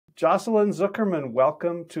Jocelyn Zuckerman,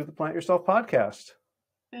 welcome to the Plant Yourself podcast.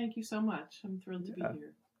 Thank you so much. I'm thrilled to be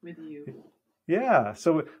here with you. Yeah,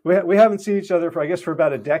 so we haven't seen each other for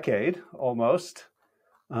about a decade almost.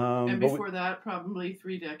 And before that, probably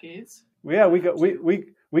 3 decades. Yeah, we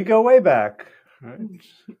go way back. Right?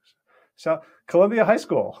 So Columbia High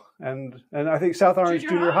School and I think South Orange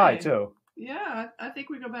Junior High too. Yeah, I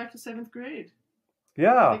think we go back to 7th grade.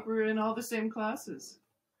 Yeah. I think we're in all the same classes.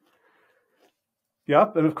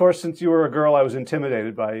 Yep, and of course, since you were a girl, I was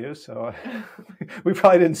intimidated by you, so we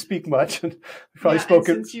probably didn't speak much. And probably spoke.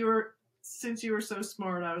 Since you were so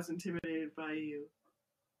smart, I was intimidated by you.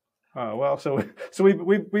 Oh well, so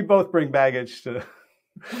we both bring baggage to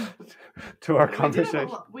our conversation.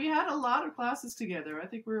 We had a lot of classes together. I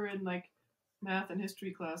think we were in like math and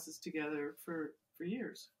history classes together for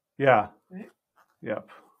years. Yeah. Right. Yep.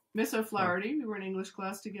 Miss O'Flaherty, we were in English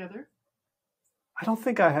class together. I don't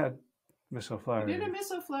think I had Miss O'Flaherty. You did a Miss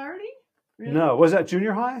O'Flaherty? Really? No. Was that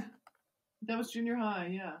junior high? That was junior high,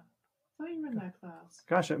 yeah. I thought you were in that class.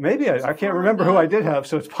 Gosh, maybe I can't remember who I did have,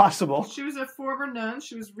 so it's possible. She was a former nun.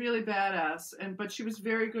 She was really badass, but she was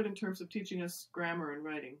very good in terms of teaching us grammar and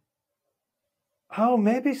writing. Oh,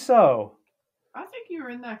 maybe so. I think you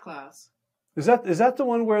were in that class. Is that the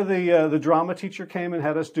one where the drama teacher came and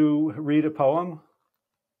had us read a poem?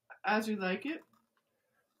 As You Like It?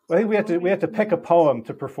 I think we had to pick a poem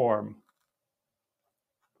to perform.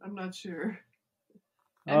 I'm not sure.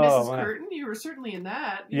 And Mrs. Curtin, you were certainly in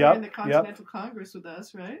that. You were in the Continental Congress with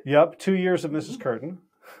us, right? Yep, 2 years of Mrs. Curtin.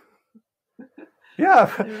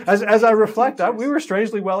 Yeah, as I reflect, we were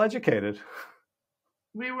strangely well educated.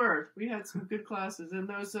 We were. We had some good classes, and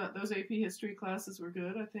those AP history classes were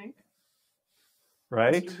good, I think.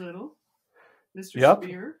 Right. Mr. Little, Mr.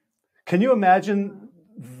 Spear. Can you imagine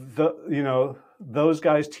those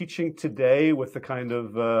guys teaching today with the kind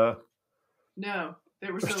of no, they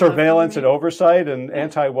were so surveillance and oversight and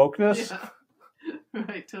anti-wokeness? Yeah.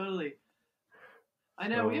 Right, totally. I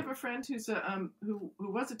know. We have a friend who's who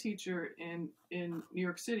was a teacher in New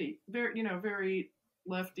York City. Very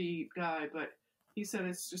lefty guy, but he said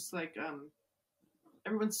it's just like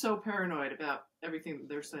everyone's so paranoid about everything that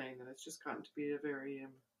they're saying that it's just gotten to be a very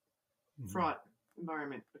fraught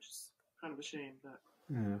environment, which is kind of a shame. But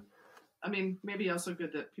yeah. I mean, maybe also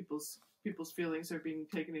good that people's feelings are being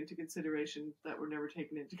taken into consideration that were never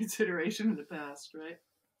taken into consideration in the past,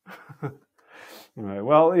 right? Right.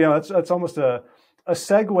 Well, that's almost a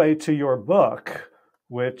segue to your book,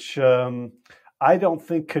 which I don't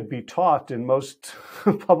think could be taught in most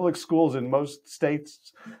public schools in most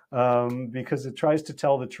states, because it tries to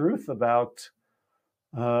tell the truth about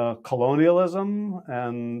colonialism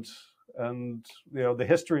and the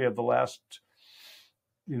history of the last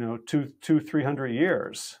 200-300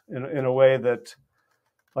 years in a way that,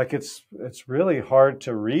 like, it's really hard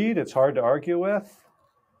to read. It's hard to argue with.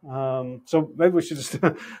 So maybe we should just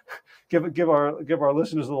give our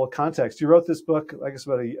listeners a little context. You wrote this book, I guess,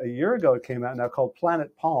 about a year ago. It came out now, called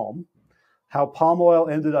Planet Palm: How Palm Oil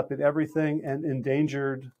Ended Up in Everything and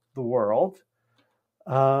Endangered the World.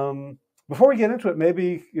 Before we get into it,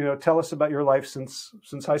 maybe tell us about your life since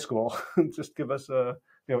high school. Just give us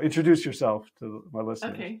introduce yourself to my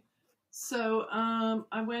listeners. Okay. So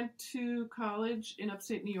I went to college in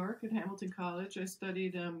upstate New York at Hamilton College. I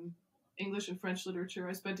studied English and French literature.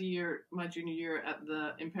 I spent my junior year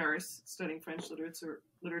in Paris studying French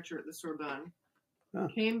literature at the Sorbonne. Oh.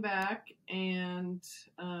 Came back, and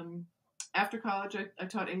after college I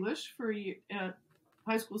taught English for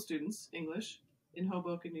high school students, English, in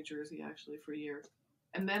Hoboken, New Jersey, actually, for a year.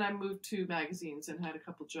 And then I moved to magazines and had a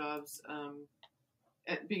couple jobs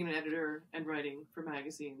at being an editor and writing for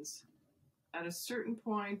magazines. At a certain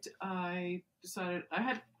point, I decided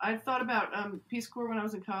I thought about Peace Corps when I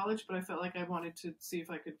was in college, but I felt like I wanted to see if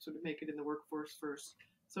I could sort of make it in the workforce first.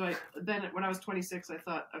 So then when I was 26, I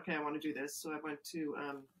thought, okay, I want to do this. So I went to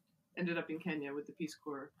ended up in Kenya with the Peace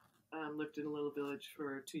Corps. Lived in a little village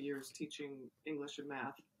for 2 years teaching English and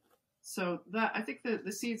math. So that, I think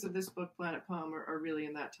the seeds of this book, Planet Palm, are really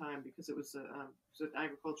in that time, because it was an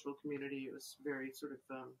agricultural community. It was very sort of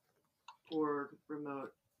poor,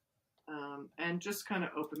 remote. And just kind of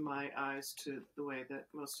opened my eyes to the way that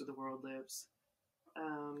most of the world lives.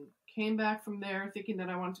 Came back from there thinking that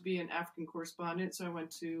I wanted to be an African correspondent, so I went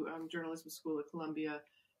to journalism school at Columbia,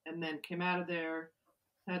 and then came out of there.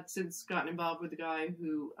 Had since gotten involved with a guy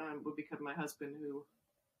who would become my husband, who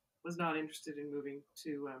was not interested in moving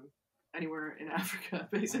to anywhere in Africa,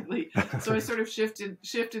 basically. So I sort of shifted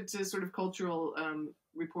to sort of cultural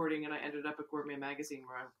reporting, and I ended up at Gourmet Magazine,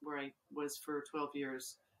 where I was for 12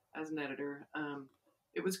 years as an editor.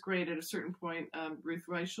 it was great. At a certain point, Ruth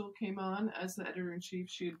Reichl came on as the editor-in-chief.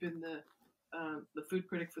 She had been the food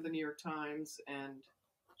critic for the New York Times, and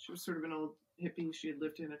she was sort of an old hippie. She had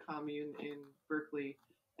lived in a commune in Berkeley,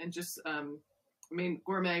 and just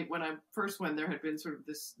Gourmet. When I first went, there had been sort of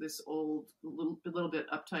this old, little bit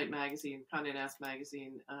uptight magazine, Condé Nast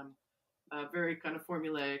magazine, very kind of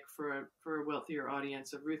formulaic for a wealthier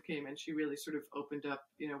audience. And Ruth came, and she really sort of opened up,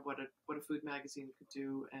 what a food magazine could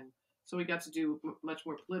do, and so we got to do much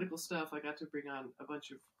more political stuff. I got to bring on a bunch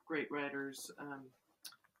of great writers.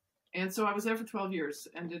 And so I was there for 12 years,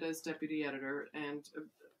 ended as deputy editor, and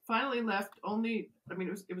finally left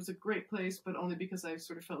it was a great place, but only because I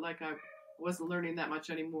sort of felt like I wasn't learning that much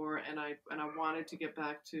anymore. And I wanted to get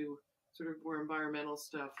back to sort of more environmental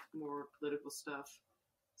stuff, more political stuff.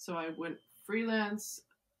 So I went freelance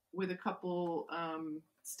with a couple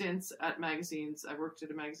stints at magazines. I worked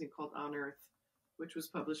at a magazine called On Earth, which was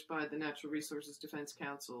published by the Natural Resources Defense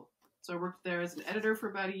Council. So I worked there as an editor for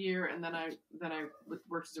about a year, and then I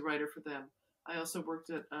worked as a writer for them. I also worked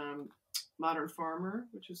at Modern Farmer,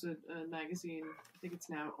 which was a magazine. I think it's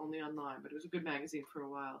now only online, but it was a good magazine for a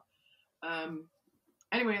while.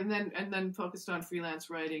 Anyway, and then focused on freelance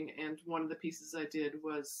writing. And one of the pieces I did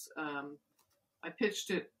was I pitched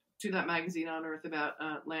it to that magazine On Earth about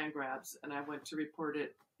land grabs, and I went to report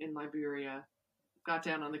it in Liberia. Got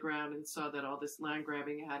down on the ground and saw that all this land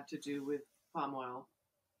grabbing had to do with palm oil.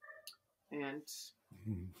 And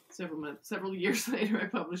several years later, I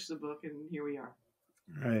published the book, and here we are.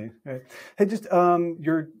 Right. Hey, just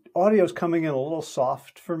your audio's coming in a little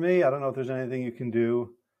soft for me. I don't know if there's anything you can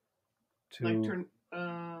do to. Like turn.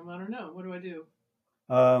 I don't know. What do I do?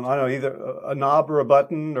 I don't know, either a knob or a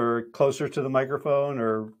button, or closer to the microphone,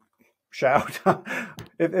 or shout.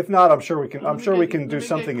 If not, I'm sure we can. I'm sure we can do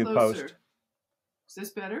something in post. Is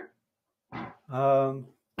this better?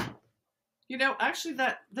 Actually,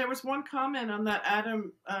 that there was one comment on that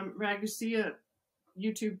Adam Ragusia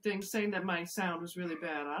YouTube thing saying that my sound was really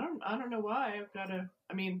bad. I don't know why.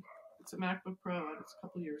 It's a MacBook Pro. It's a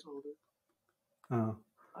couple years older. Oh.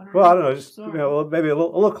 I don't know. Just maybe a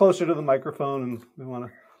little closer to the microphone, and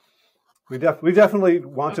we definitely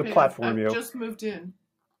want to platform you. I've just moved in.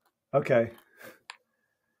 Okay.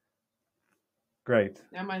 Great.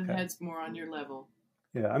 Now my head's more on your level.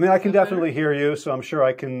 Yeah, I can definitely hear you, so I'm sure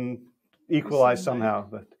I can equalize somehow.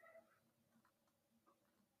 But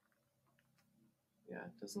yeah,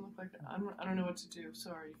 it doesn't look like I don't know what to do.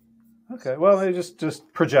 Sorry. Okay. Well, maybe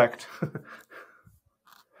just project. Okay.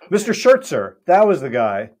 Mr. Schertzer, that was the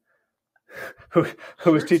guy who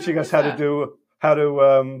was teaching us how to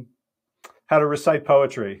recite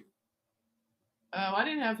poetry. Oh, I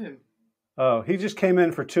didn't have him. Oh, he just came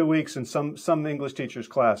in for 2 weeks in some English teacher's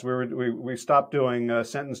class. We stopped doing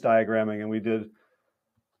sentence diagramming, and we did.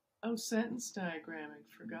 Oh, sentence diagramming.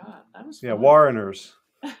 Forgot. That was fun. Yeah, Warreners.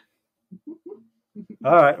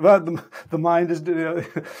 All right. Well, the mind is the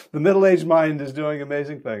middle-aged mind is doing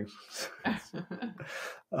amazing things.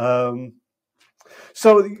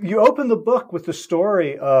 So you open the book with the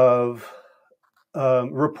story of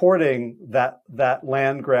reporting that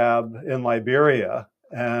land grab in Liberia.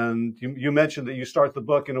 And you mentioned that you start the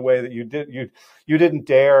book in a way that you didn't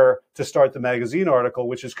dare to start the magazine article,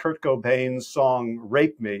 which is Kurt Cobain's song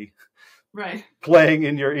 "Rape Me," right, playing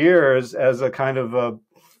in your ears as a kind of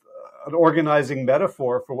an organizing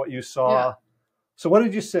metaphor for what you saw. Yeah. So what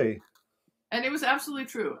did you see? And it was absolutely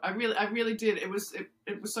true. I really did. It was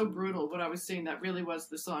so brutal what I was seeing. That really was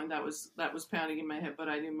the song that was pounding in my head. But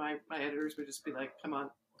I knew my editors would just be like, "Come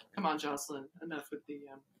on, Jocelyn, enough with the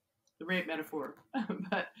rape metaphor."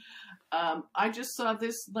 But I just saw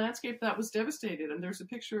this landscape that was devastated, and there's a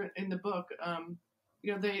picture in the book.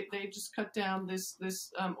 They just cut down this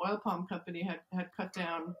oil palm company had cut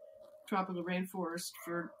down tropical rainforest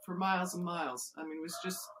for miles and miles. I mean, it was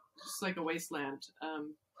just like a wasteland.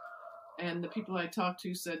 And the people I talked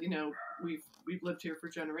to said, we've lived here for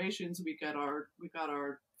generations. We got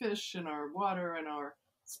our fish and our water and our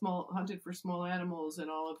hunted for small animals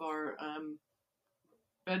and all of our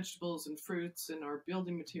vegetables and fruits and our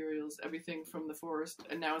building materials, everything from the forest,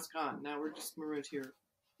 and now it's gone. Now we're just marooned here.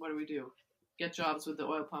 What do we do? Get jobs with the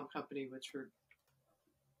oil palm company, which were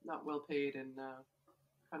not well paid and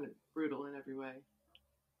kind of brutal in every way.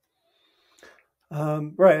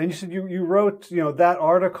 Right, and you said you wrote that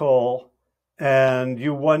article, and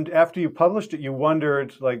after you published it, you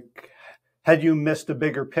wondered, like, had you missed a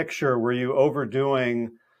bigger picture? Were you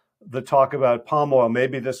overdoing the talk about palm oil?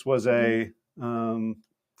 Maybe this was an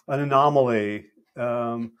anomaly.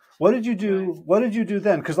 What did you do? Right. What did you do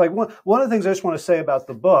then? Because one of the things I just want to say about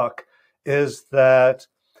the book is that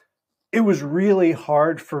it was really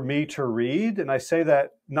hard for me to read. And I say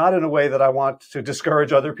that not in a way that I want to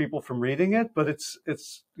discourage other people from reading it, but it's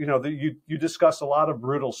you discuss a lot of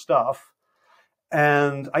brutal stuff.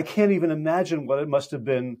 And I can't even imagine what it must have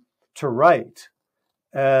been to write.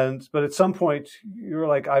 But at some point you're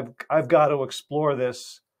like, I've got to explore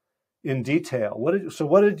this in detail.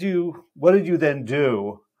 What did you then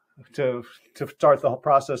do to start the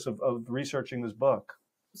process of researching this book?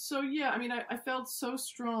 So yeah, I mean, I felt so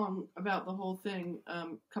strong about the whole thing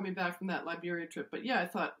coming back from that Liberia trip. But yeah, I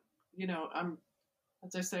thought,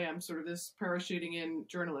 as I say, I'm sort of this parachuting in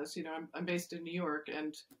journalist. I'm based in New York,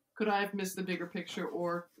 and could I have missed the bigger picture,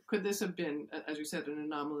 or could this have been, as you said, an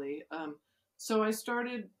anomaly? So I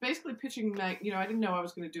started basically pitching. I didn't know I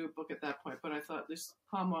was going to do a book at that point, but I thought this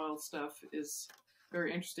palm oil stuff is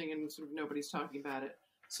very interesting, and sort of nobody's talking about it.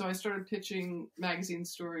 So I started pitching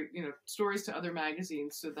stories to other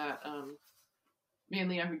magazines, so that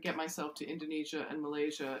mainly I would get myself to Indonesia and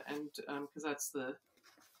Malaysia, and because that's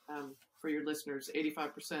for your listeners,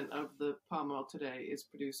 85% of the palm oil today is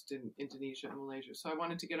produced in Indonesia and Malaysia. So I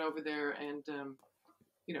wanted to get over there and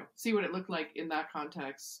see what it looked like in that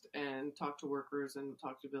context, and talk to workers and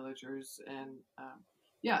talk to villagers, and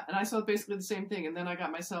and I saw basically the same thing. And then I got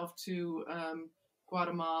myself to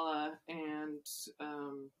Guatemala and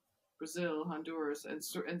Brazil, Honduras, and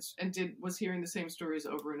was hearing the same stories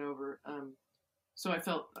over and over. So I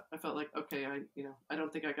felt like, okay, I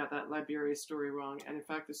don't think I got that Liberia story wrong, and in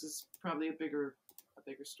fact, this is probably a bigger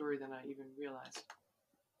story than I even realized.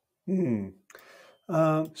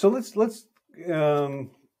 So let's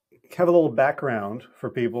have a little background for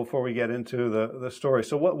people before we get into the story.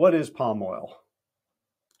 So what is palm oil?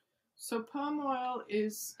 So palm oil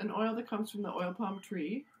is an oil that comes from the oil palm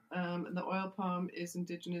tree. And the oil palm is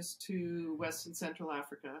indigenous to West and Central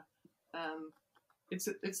Africa.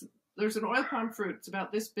 There's an oil palm fruit. It's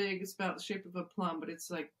about this big. It's about the shape of a plum, but it's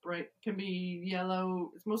like bright. Can be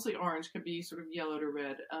yellow. It's mostly orange. Can be sort of yellow to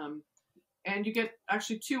red. And you get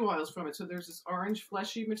actually two oils from it. So there's this orange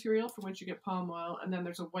fleshy material from which you get palm oil, and then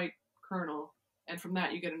there's a white kernel, and from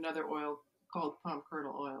that you get another oil called palm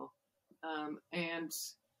kernel oil. And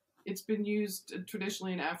it's been used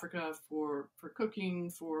traditionally in Africa for cooking,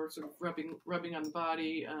 for sort of rubbing on the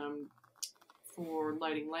body, for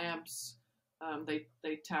lighting lamps.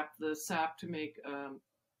 They tap the sap to make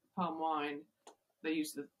palm wine. They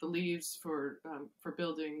use the leaves for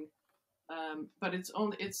building. But it's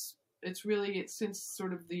since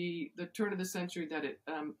sort of the turn of the century that it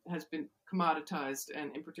has been commoditized,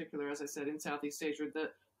 and in particular, as I said, in Southeast Asia,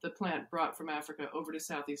 the plant brought from Africa over to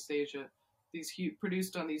Southeast Asia,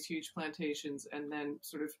 produced on these huge plantations, and then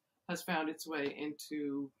sort of has found its way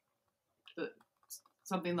into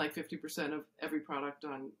something like 50% of every product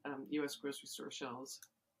on U.S. grocery store shelves.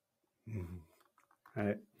 Mm-hmm.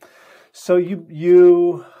 Right. So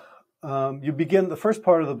you begin the first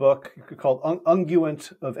part of the book called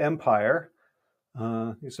Unguent of Empire.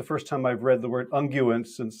 It's the first time I've read the word unguent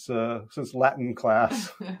since Latin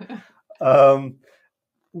class.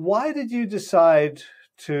 Why did you decide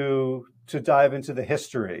to dive into the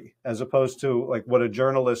history as opposed to like what a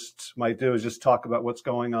journalist might do, is just talk about what's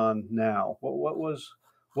going on now? What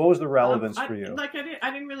was the relevance for you? I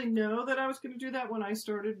didn't really know that I was going to do that when I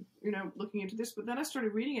started, looking into this. But then I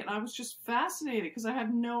started reading it, and I was just fascinated because I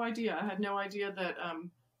had no idea. I had no idea that,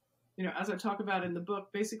 as I talk about in the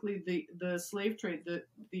book, basically the slave trade,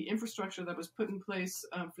 the infrastructure that was put in place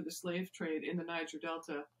for the slave trade in the Niger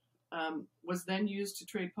Delta was then used to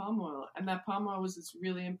trade palm oil, and that palm oil was this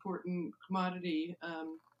really important commodity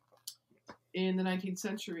in the 19th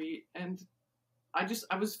century, and I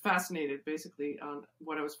was fascinated basically on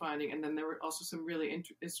what I was finding, and then there were also some really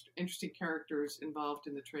interesting characters involved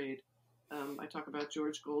in the trade. I talk about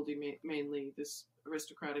George Goldie mainly, this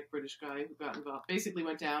aristocratic British guy who got involved, basically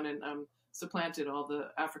went down and supplanted all the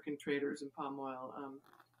African traders in palm oil.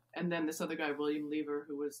 And then this other guy, William Lever,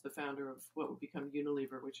 who was the founder of what would become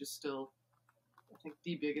Unilever, which is still, I think,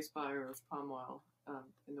 the biggest buyer of palm oil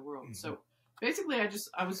in the world. Mm-hmm. So basically,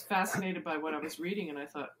 I was fascinated by what I was reading, and I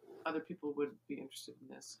thought other people would be interested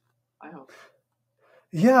in this. I hope.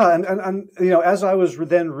 Yeah, and as I was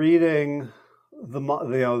then reading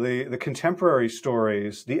the contemporary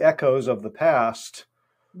stories, the echoes of the past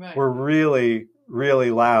were really,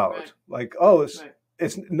 really loud. Right. Like,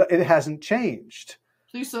 it hasn't changed.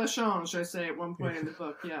 Plus ça change, I say at one point in the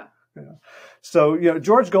book. Yeah. Yeah. So,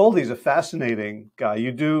 George Goldie's a fascinating guy.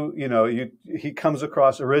 He comes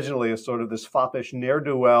across originally as sort of this foppish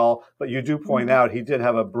ne'er-do-well, but you do point out he did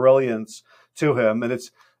have a brilliance to him. And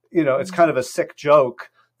it's kind of a sick joke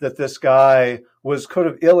that this guy was kind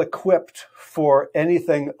of ill-equipped for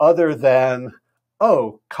anything other than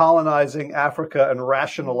oh, colonizing Africa and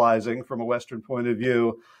rationalizing from a Western point of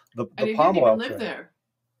view the And he palm didn't oil even live trade. there.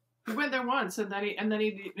 He went there once, and then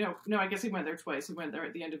he no, I guess he went there twice. He went there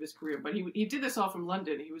at the end of his career, but he did this all from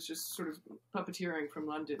London. He was just sort of puppeteering from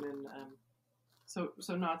London, and so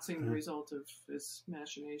not seeing the result of his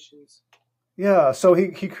machinations. Yeah, so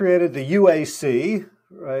he created the UAC,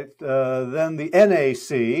 right? Then the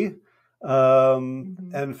NAC,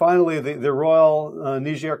 and finally the Royal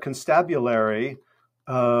Niger Constabulary.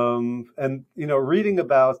 And reading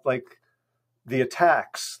about like the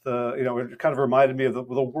attacks, it kind of reminded me of the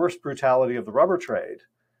worst brutality of the rubber trade.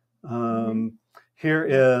 Here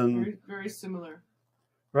in very, very similar.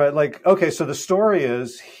 Right, like, okay, so the story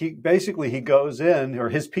is he goes in, or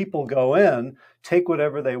his people go in, take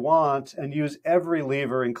whatever they want, and use every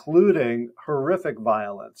lever, including horrific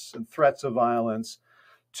violence and threats of violence,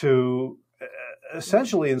 to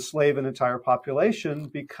essentially enslave an entire population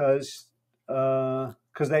because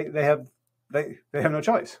they have no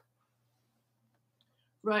choice.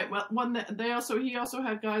 Right. Well, he also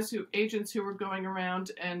had agents who were going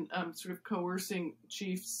around and sort of coercing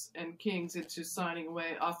chiefs and kings into signing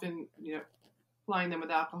away, often plying them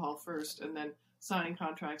with alcohol first, and then signing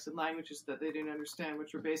contracts in languages that they didn't understand,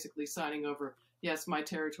 which were basically signing over, yes, my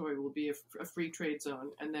territory will be a free trade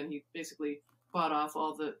zone, and then he basically bought off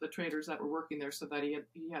all the traders that were working there, so that he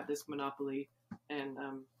had this monopoly, and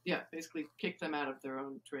basically kicked them out of their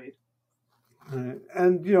own trade.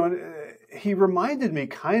 And he reminded me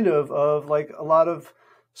kind of like a lot of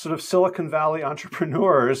sort of Silicon Valley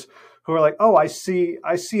entrepreneurs who are like, oh, I see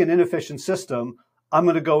an inefficient system, I'm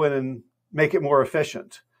going to go in and make it more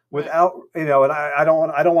efficient without, and I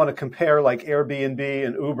don't want to compare like Airbnb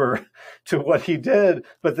and Uber to what he did,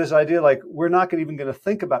 but this idea like we're not even going to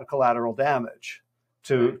think about collateral damage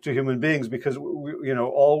to human beings because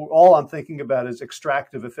all I'm thinking about is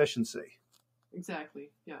extractive efficiency.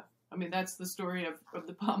 Exactly. Yeah. I mean, that's the story of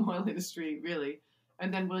the palm oil industry, really.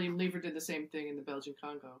 And then William Lever did the same thing in the Belgian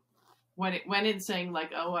Congo. When it went in saying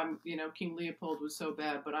like, oh, King Leopold was so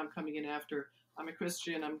bad, but I'm coming in after. I'm a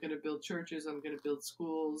Christian. I'm going to build churches. I'm going to build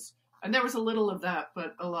schools. And there was a little of that,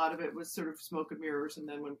 but a lot of it was sort of smoke and mirrors. And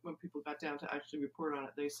then when people got down to actually report on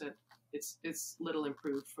it, they said it's little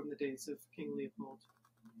improved from the days of King Leopold.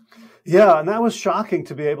 Yeah, and that was shocking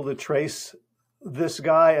to be able to trace this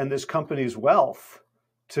guy and this company's wealth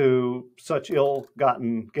to such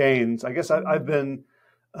ill-gotten gains. I guess I've been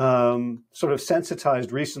sort of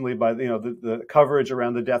sensitized recently by the coverage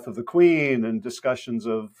around the death of the Queen and discussions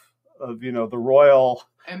of the royal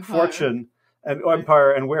fortune and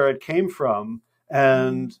empire and where it came from,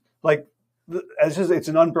 and like it's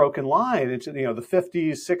an unbroken line. It's the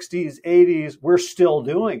 50s, 60s, 80s. We're still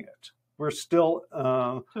doing it. We're still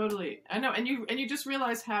totally. I know, and you just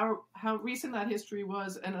realize how recent that history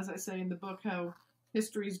was, and as I say in the book, how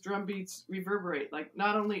history's drumbeats reverberate. Like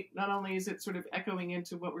not only is it sort of echoing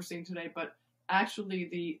into what we're seeing today, but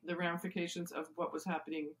actually the ramifications of what was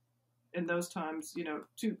happening in those times.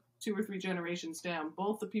 Two or three generations down,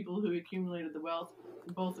 both the people who accumulated the wealth,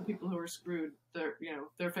 and both the people who are screwed.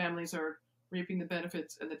 Their families are reaping the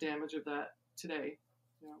benefits and the damage of that today.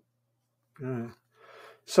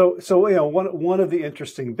 So one of the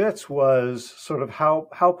interesting bits was sort of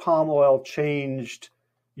how palm oil changed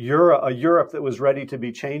a Europe that was ready to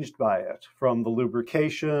be changed by it, from the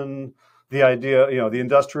lubrication, the idea, the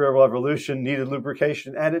Industrial Revolution needed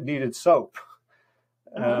lubrication and it needed soap.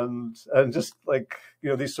 And just like,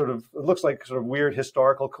 these sort of, it looks like sort of weird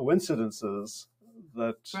historical coincidences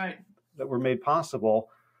that were made possible.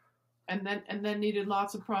 And then needed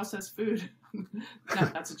lots of processed food. No,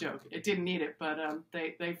 that's a joke. It didn't need it, but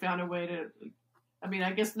they found a way to. I mean,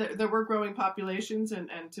 I guess there were growing populations, and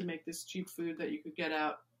to make this cheap food that you could get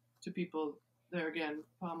out to people, there again,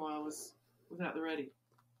 palm oil was at the ready.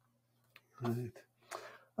 Right.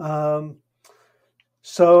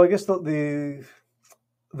 So I guess the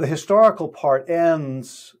historical part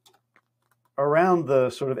ends around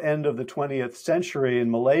the sort of end of the 20th century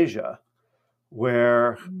in Malaysia,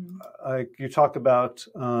 where you talked about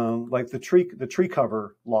like the tree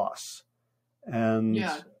cover loss, and do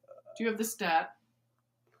you have the stat?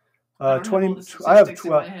 20.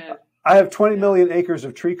 I have 20 million acres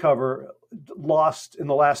of tree cover lost in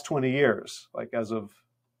the last 20 years, like as of.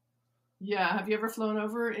 Yeah, have you ever flown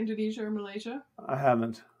over Indonesia or Malaysia? I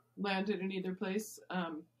haven't. Landed in either place.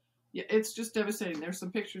 Yeah, it's just devastating. There's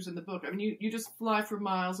some pictures in the book. I mean, you just fly for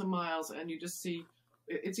miles and miles, and you just see.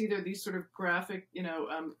 It's either these sort of graphic,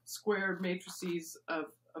 squared matrices of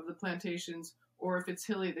the plantations, or if it's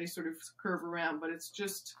hilly, they sort of curve around. But it's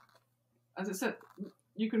just, as I said,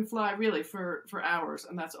 you can fly really for hours,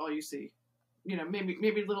 and that's all you see.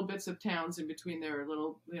 maybe little bits of towns in between there,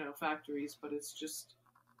 little factories, but it's just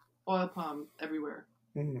oil palm everywhere.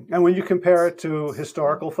 Mm-hmm. And when you compare it to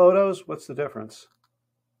historical photos, what's the difference?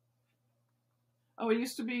 Oh, it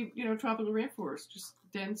used to be tropical rainforest, just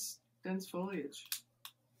dense foliage.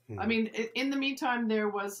 Mm-hmm. I mean, in the meantime, there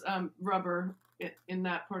was rubber in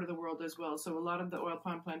that part of the world as well. So a lot of the oil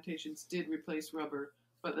palm plantations did replace rubber,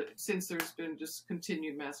 but since there's been just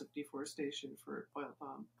continued massive deforestation for oil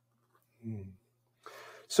palm. Mm.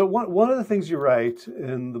 So one of the things you write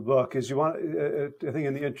in the book is you want, I think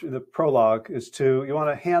in the prologue, is you want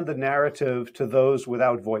to hand the narrative to those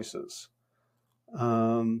without voices.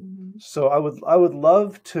 So I would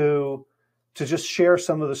love to just share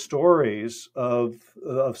some of the stories of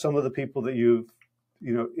some of the people that you've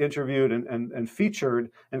interviewed and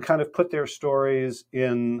featured, and kind of put their stories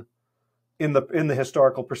in the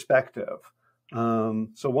historical perspective.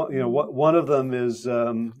 So one of them is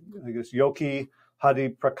I guess Yoki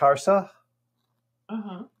Hadiprakarsa.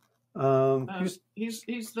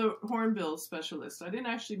 He's the hornbill specialist. I didn't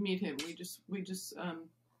actually meet him. We just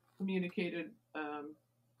communicated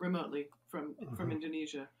remotely from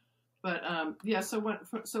Indonesia. But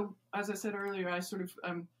so as I said earlier, I sort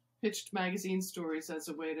of pitched magazine stories as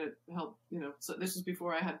a way to help. So this was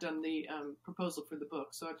before I had done the proposal for the book.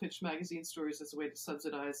 So I pitched magazine stories as a way to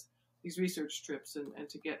subsidize these research trips and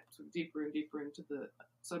to get sort of deeper and deeper into the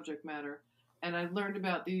subject matter. And I learned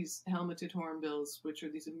about these helmeted hornbills, which are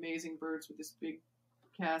these amazing birds with this big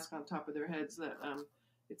casque on top of their heads. That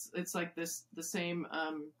it's like the same.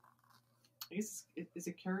 I guess is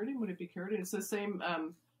it keratin? Would it be keratin? It's the same.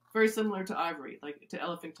 Very similar to ivory, like to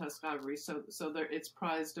elephant tusk ivory. So it's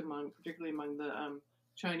prized particularly among the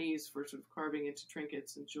Chinese for sort of carving into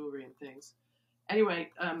trinkets and jewelry and things.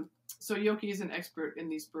 Anyway, so Yoki is an expert in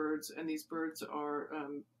these birds, and these birds are,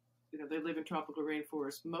 they live in tropical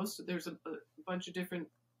rainforests. There's a bunch of different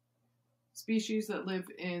species that live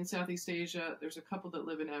in Southeast Asia. There's a couple that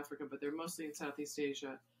live in Africa, but they're mostly in Southeast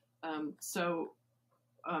Asia.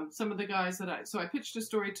 Some of the guys I pitched a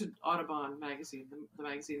story to Audubon magazine, the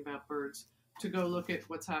magazine about birds, to go look at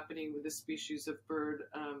what's happening with this species of bird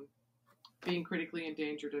being critically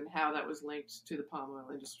endangered and how that was linked to the palm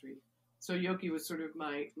oil industry. So Yoki was sort of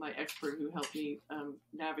my expert who helped me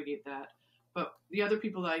navigate that. But the other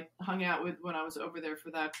people I hung out with when I was over there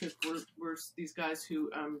for that trip were these guys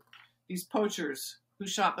these poachers who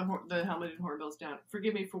shot the helmeted hornbills down.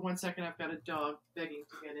 Forgive me for 1 second, I've got a dog begging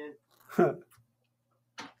to get in.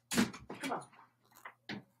 Come on.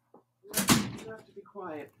 You have to be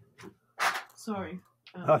quiet. Sorry.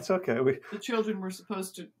 That's okay. The children were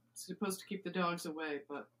supposed to keep the dogs away,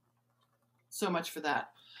 but so much for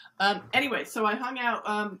that. Anyway, so I hung out.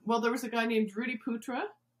 There was a guy named Rudy Putra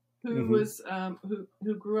who was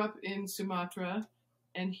who grew up in Sumatra,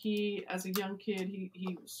 and he, as a young kid,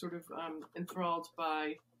 he was sort of enthralled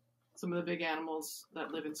by some of the big animals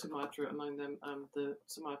that live in Sumatra. Among them, the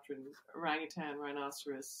Sumatran orangutan,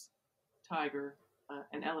 rhinoceros, tiger,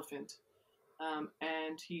 and elephant.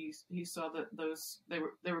 And he saw that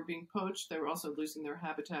they were being poached. They were also losing their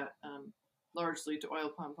habitat largely to oil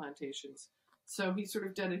palm plantations. So he sort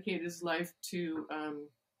of dedicated his life to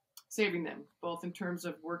saving them, both in terms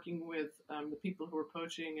of working with the people who were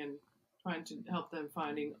poaching and trying to help them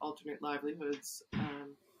finding alternate livelihoods.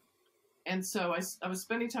 And so I was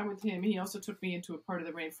spending time with him. He also took me into a part of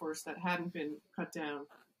the rainforest that hadn't been cut down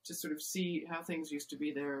to sort of see how things used to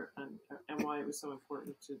be there and why it was so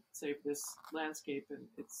important to save this landscape and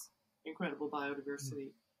its incredible biodiversity.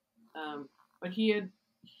 But he had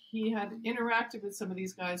interacted with some of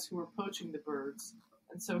these guys who were poaching the birds,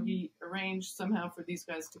 and so he arranged somehow for these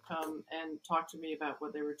guys to come and talk to me about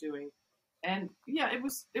what they were doing. And yeah, it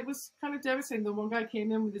was kind of devastating. The one guy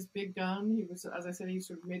came in with his big gun. He was, as I said, he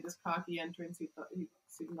sort of made this cocky entrance. He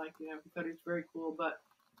seemed like, he thought he was very cool,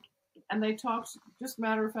 and they talked just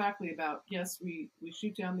matter-of-factly about, yes, we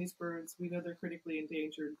shoot down these birds. We know they're critically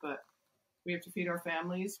endangered, but we have to feed our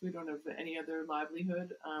families. We don't have any other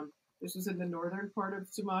livelihood. This was in the northern part of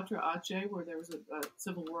Sumatra, Aceh, where there was a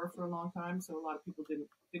civil war for a long time, so a lot of people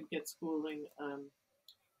didn't get schooling.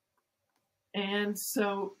 And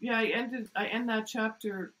so, yeah, I end that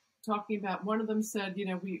chapter talking about, one of them said,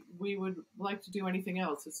 we would like to do anything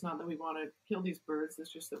else. It's not that we want to kill these birds.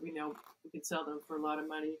 It's just that we know we can sell them for a lot of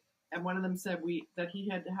money. And one of them said that he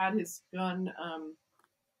had his gun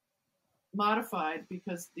modified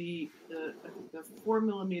because the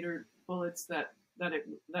 4mm bullets that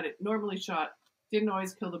it normally shot didn't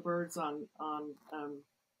always kill the birds on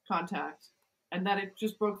contact, and that it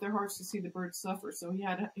just broke their hearts to see the birds suffer. So he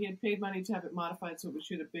had paid money to have it modified so it would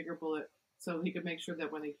shoot a bigger bullet, so he could make sure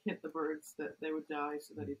that when he hit the birds that they would die,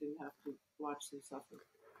 so that he didn't have to watch them suffer.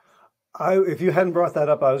 If you hadn't brought that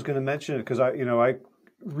up, I was going to mention it because I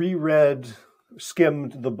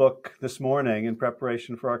skimmed the book this morning in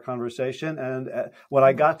preparation for our conversation, and when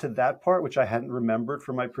I got to that part, which I hadn't remembered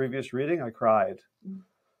from my previous reading, I cried.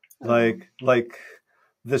 Like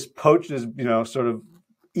this this sort of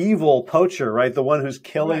evil poacher, right? The one who's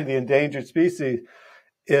killing the endangered species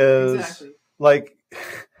is like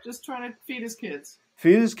just trying to feed his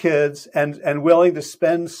kids, and willing to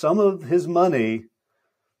spend some of his money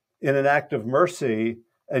in an act of mercy.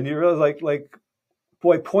 And you realize, like,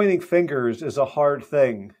 boy, pointing fingers is a hard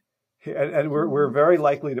thing, and we're very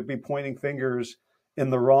likely to be pointing fingers in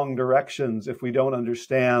the wrong directions if we don't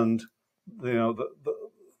understand,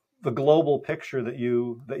 the global picture that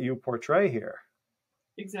you portray here.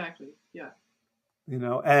 Exactly. Yeah.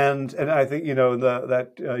 And I think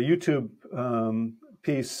that YouTube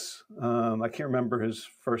piece. I can't remember his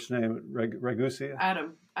first name. Ragusa.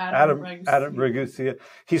 Adam Ragusa.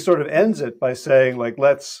 He sort of ends it by saying, like,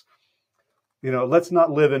 let's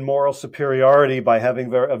not live in moral superiority by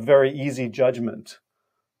having a very easy judgment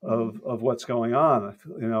of what's going on.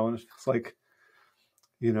 And it's like,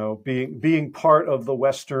 being part of the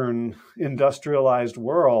Western industrialized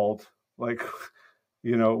world, like,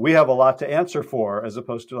 we have a lot to answer for, as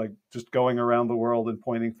opposed to like just going around the world and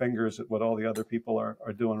pointing fingers at what all the other people are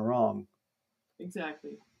doing wrong.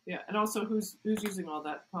 Exactly. Yeah. And also who's using all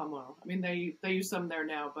that palm oil? I mean, they use some there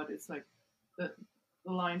now, but it's like the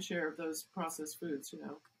lion's share of those processed foods, a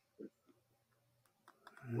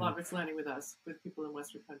lot of it's landing with us, with people in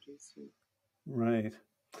Western countries. Right.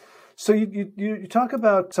 So you talk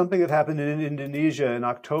about something that happened in Indonesia in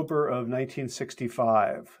October of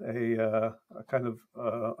 1965, a kind of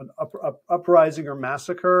an uprising or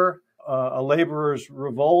massacre, a laborers'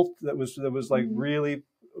 revolt that was like really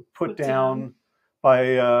put down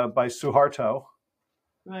by Suharto.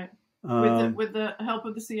 Right. With the help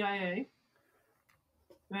of the CIA.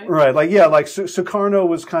 Right. Like Sukarno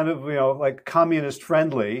was kind of, like communist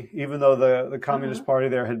friendly, even though the Communist Party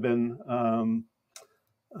there had been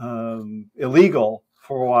illegal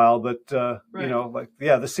for a while, but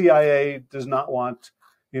the CIA does not want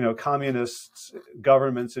communist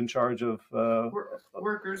governments in charge of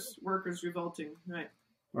workers revolting,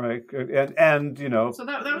 right, and so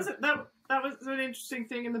that was an interesting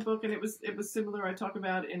thing in the book, and it was similar. I talk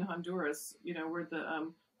about in Honduras, where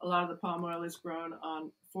a lot of the palm oil is grown on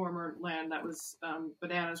former land that was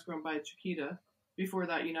bananas grown by Chiquita, before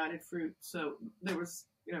that United Fruit. So there was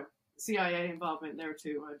CIA involvement there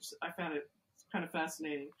too. I found it kind of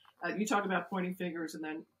fascinating. You talk about pointing fingers, and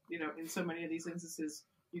then in so many of these instances,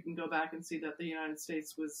 you can go back and see that the United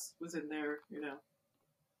States was in there,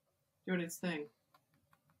 doing its thing.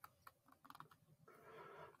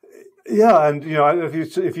 Yeah, and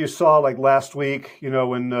if you saw, like, last week,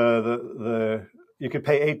 when the you could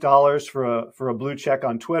pay $8 for a blue check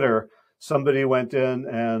on Twitter, somebody went in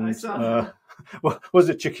and I saw that. Was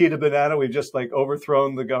it Chiquita Banana? We've just like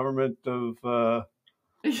overthrown the government of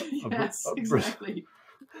yes, exactly.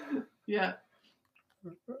 Yeah.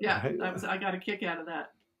 I got a kick out of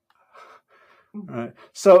that. Right.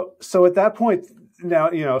 So at that point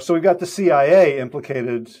now, so we've got the CIA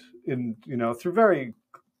implicated in, through very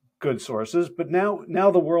good sources, but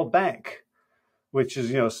now the World Bank, which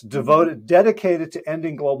is, dedicated to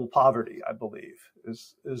ending global poverty, I believe,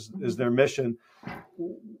 is their mission.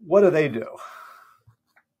 What do they do?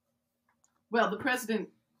 Well, the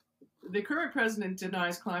current president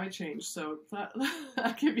denies climate change, so that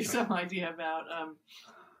give you some idea about,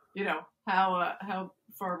 how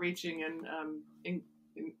far-reaching and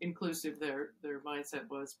inclusive their mindset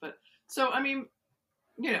was. But so, I mean,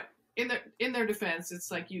 in their defense,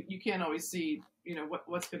 it's like you can't always see,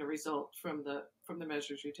 what's going to result from the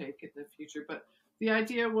measures you take in the future. But the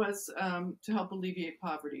idea was to help alleviate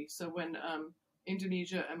poverty. So when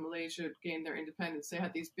Indonesia and Malaysia gained their independence, they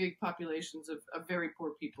had these big populations of very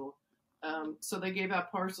poor people. So they gave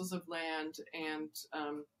out parcels of land and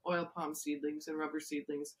oil palm seedlings and rubber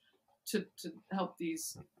seedlings to help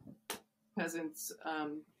these peasants,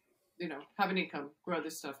 have an income, grow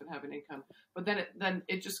this stuff and have an income. But then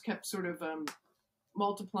it just kept sort of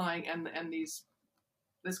multiplying, and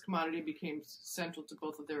this commodity became central to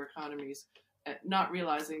both of their economies, not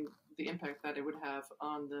realizing the impact that it would have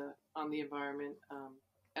on the environment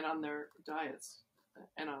and on their diets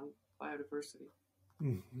and on biodiversity.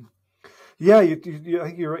 Mm-hmm. Yeah,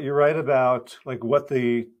 you're right about like what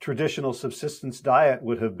the traditional subsistence diet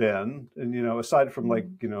would have been, and aside from like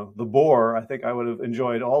the boar, I think I would have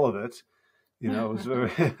enjoyed all of it. It was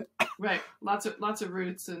very right, lots of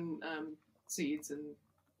roots and seeds and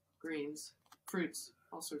greens, fruits,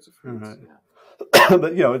 all sorts of fruits. Right. Yeah.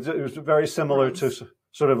 But it was very similar to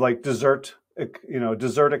sort of like dessert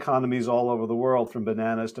economies all over the world, from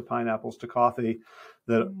bananas to pineapples to coffee.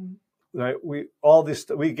 That right, we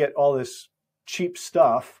get all this cheap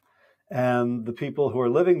stuff, and the people who are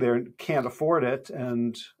living there can't afford it,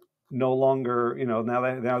 and no longer,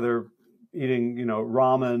 now they're eating,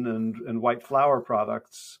 ramen and white flour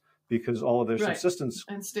products because all of their subsistence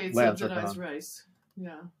and state lands are subsidized gone. rice.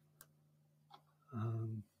 Yeah.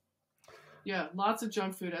 Yeah, lots of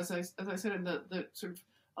junk food. As I said, in the sort of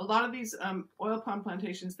a lot of these oil palm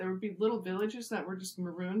plantations, there would be little villages that were just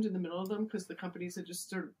marooned in the middle of them because the companies had just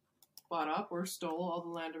sort of bought up or stole all the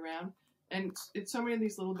land around. And in so many of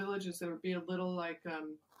these little villages, there would be a little like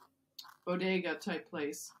bodega type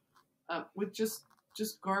place with just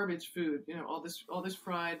garbage food. All this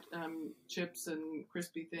fried chips and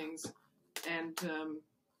crispy things, and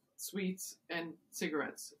sweets and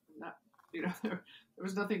cigarettes. Not there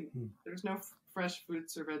was nothing. There was no fresh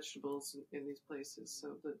fruits or vegetables in these places,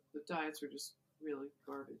 so the diets were just really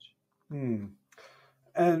garbage. And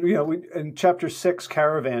in chapter 6,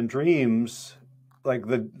 Caravan Dreams, like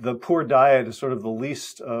the poor diet is sort of the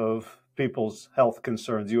least of people's health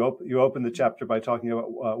concerns. You open the chapter by talking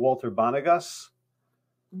about Walter Bonegas.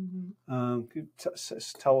 Can you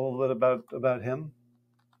tell a little bit about him?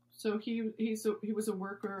 So he was a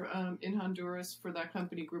worker in Honduras for that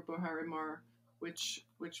company Grupo Harimar, which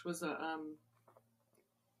was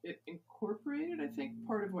it incorporated, I think,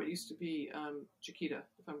 part of what used to be Chiquita,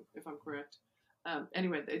 if I'm correct.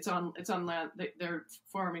 Anyway, it's on land. They're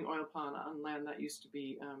farming oil palm on land that used to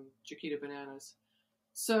be Chiquita bananas.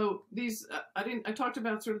 So these I talked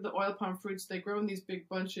about sort of the oil palm fruits. They grow in these big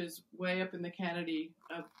bunches way up in the canopy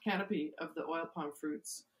of the oil palm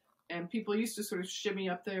fruits. And people used to sort of shimmy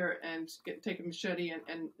up there and take a machete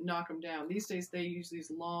and knock them down. These days, they use these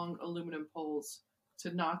long aluminum poles to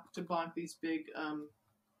bonk these big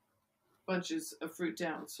bunches of fruit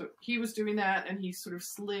down. So he was doing that, and he sort of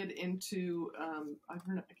slid into I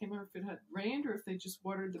can't remember if it had rained or if they just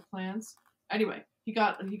watered the plants. Anyway, he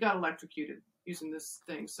got electrocuted using this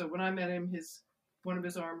thing. So when I met him, one of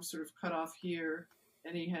his arms sort of cut off here,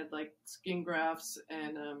 and he had like skin grafts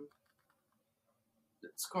and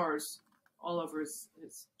scars all over his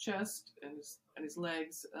chest and his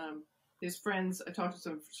legs. His friends, I talked to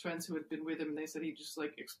some of his friends who had been with him, and they said he just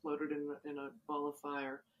like exploded in a ball of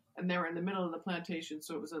fire. And they were in the middle of the plantation,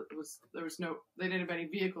 so they didn't have any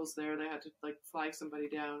vehicles there. They had to like flag somebody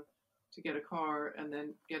down to get a car and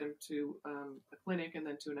then get him to a clinic and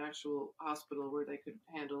then to an actual hospital where they could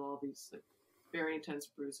handle all these like very intense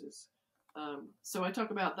bruises. So I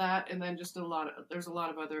talk about that, and then just there's a lot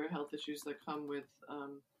of other health issues that come with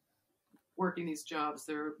working these jobs.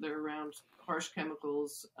 They're around harsh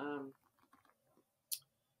chemicals,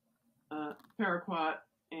 paraquat,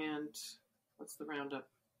 and what's the Roundup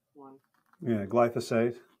one? Yeah,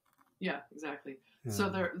 glyphosate. Yeah, exactly. Yeah. So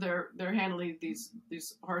they're handling these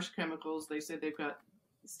harsh chemicals. They say they've got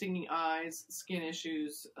stinging eyes, skin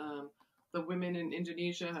issues. The women in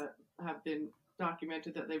Indonesia have been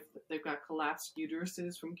documented that they've got collapsed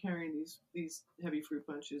uteruses from carrying these heavy fruit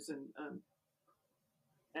bunches and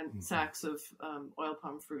sacks of oil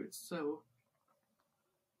palm fruits. So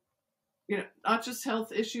not just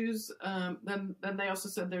health issues. Then they also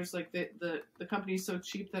said there's like the company's so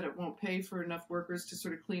cheap that it won't pay for enough workers to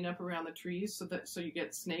sort of clean up around the trees, so you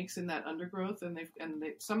get snakes in that undergrowth, and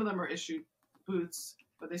some of them are issued boots,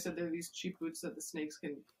 but they said they're these cheap boots that the snakes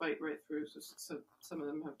can bite right through. So some of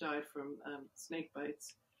them have died from snake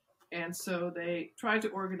bites, and so they tried to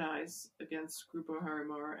organize against Grupo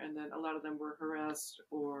Harimar, and then a lot of them were harassed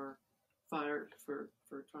or fired for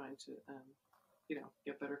trying to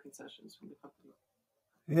get better concessions from the company.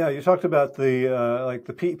 Yeah, you talked about the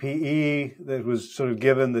PPE that was sort of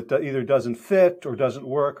given that either doesn't fit or doesn't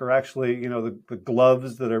work, or actually, the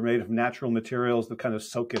gloves that are made of natural materials that kind of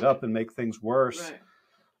soak it up and make things worse. Right.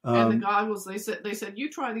 And the goggles, they said you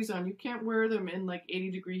try these on. You can't wear them in like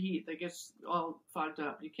 80-degree heat. They get all fogged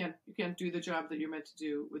up. You can't do the job that you're meant to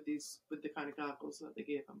do with the kind of goggles that they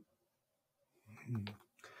gave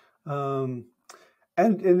them.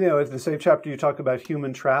 And in the same chapter, you talk about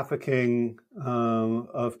human trafficking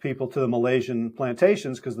of people to the Malaysian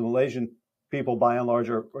plantations, because the Malaysian people, by and large,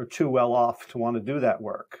 are too well off to want to do that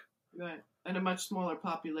work. Right, and a much smaller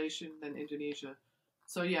population than Indonesia.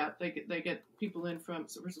 So yeah, they get people in from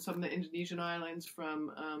some of the Indonesian islands,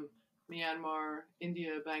 from Myanmar,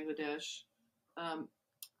 India, Bangladesh, and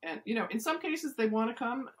in some cases they want to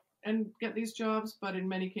come and get these jobs, but in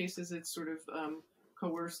many cases it's sort of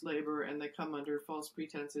coerced labor, and they come under false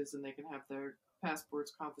pretenses, and they can have their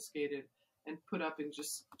passports confiscated, and put up in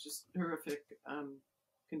just horrific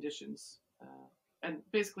conditions, and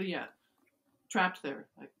basically, yeah, trapped there.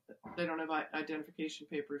 Like, they don't have identification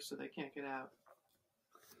papers, so they can't get out.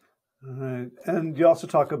 All right. And you also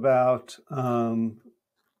talk about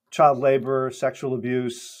child labor, sexual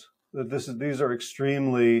abuse. These are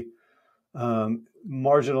extremely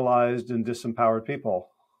marginalized and disempowered people.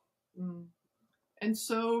 Mm. And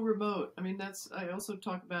so remote. I mean, I also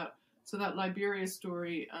talk about, so that Liberia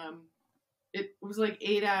story, it was like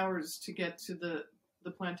 8 hours to get to the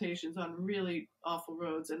plantations on really awful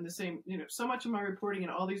roads. And the same, so much of my reporting in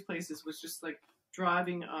all these places was just like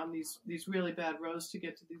driving on these really bad roads to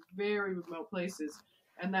get to these very remote places.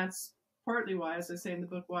 And that's partly why, as I say in the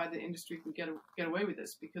book, why the industry can get away with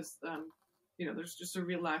this, because there's just a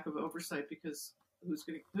real lack of oversight, because who's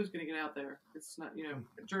gonna get out there? It's not,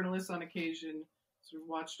 journalists on occasion, sort of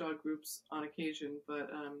watchdog groups on occasion,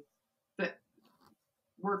 but that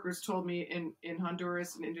workers told me in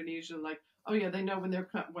Honduras and Indonesia, like, oh yeah, they know when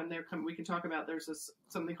they're coming. We can talk about, there's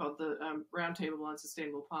something called the Roundtable on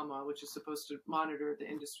Sustainable Palm Oil, which is supposed to monitor the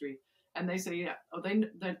industry, and they say, yeah, oh,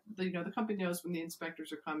 the company knows when the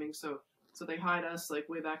inspectors are coming, so they hide us like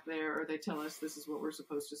way back there, or they tell us this is what we're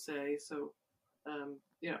supposed to say. So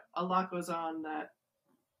a lot goes on that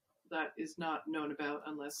is not known about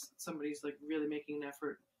unless somebody's like really making an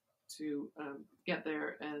effort to get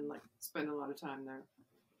there and like spend a lot of time there,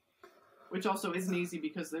 which also isn't easy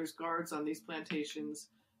because there's guards on these plantations,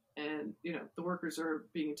 and the workers are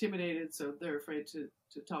being intimidated, so they're afraid to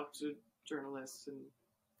talk to journalists, and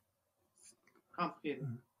it's complicated.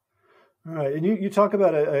 All right, and you talk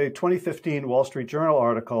about a 2015 Wall Street Journal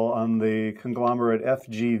article on the conglomerate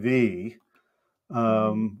FGV,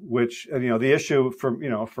 which the issue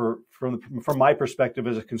from my perspective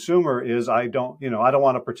as a consumer is I don't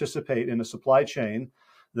want to participate in a supply chain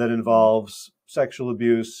that involves sexual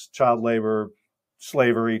abuse, child labor,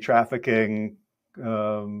 slavery, trafficking,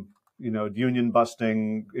 union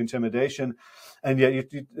busting, intimidation, and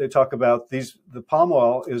yet they talk about the palm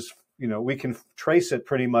oil is. We can trace it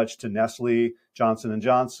pretty much to Nestle, Johnson &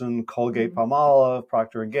 Johnson, Colgate Palmolive,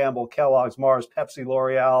 Procter & Gamble, Kellogg's, Mars, Pepsi,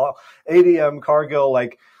 L'Oreal, ADM, Cargill,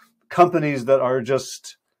 like companies that are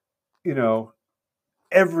just,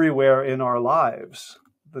 everywhere in our lives.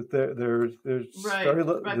 That there's very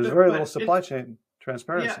little supply chain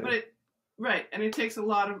transparency. Yeah, but and it takes a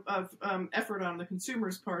lot of effort on the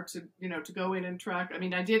consumer's part to go in and track. I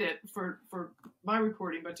mean, I did it for my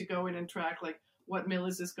reporting, but to go in and track like, what mill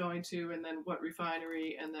is this going to, and then what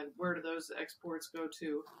refinery, and then where do those exports go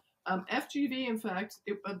to? FGV, in fact,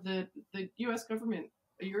 the U.S. government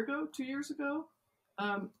 2 years ago,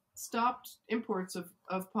 stopped imports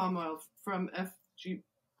of palm oil from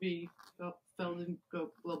FGV, Felden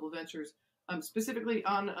Global Ventures, specifically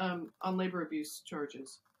on labor abuse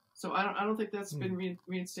charges. So I don't think that's been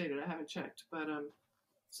reinstated. I haven't checked, but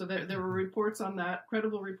so there were reports on that,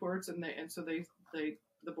 credible reports, and so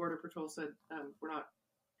the Border Patrol said, we're not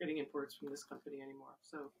getting imports from this company anymore.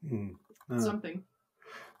 So something.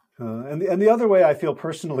 And the other way I feel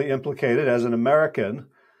personally implicated as an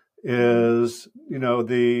American is, in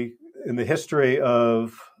the history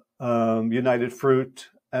of United Fruit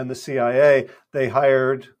and the CIA, they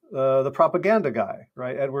hired the propaganda guy,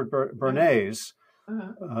 right, Edward Bernays,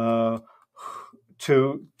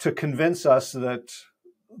 to convince us that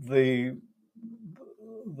the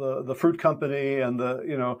fruit company and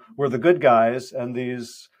were the good guys, and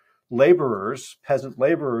these peasant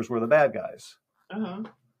laborers were the bad guys.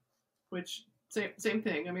 Which same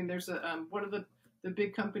thing. I mean, there's one of the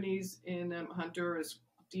big companies in Honduras,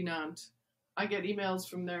 Dinant. I get emails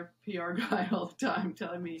from their PR guy all the time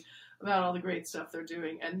telling me about all the great stuff they're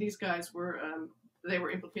doing, and these guys were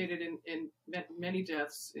implicated in many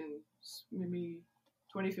deaths in maybe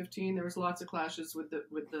 2015. There was lots of clashes with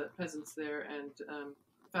the peasants there, and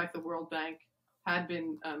in fact, the World Bank had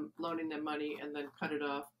been loaning them money and then cut it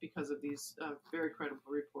off because of these very credible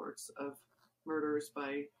reports of murders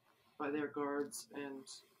by their guards and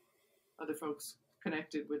other folks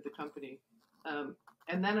connected with the company.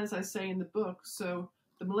 And then, as I say in the book, so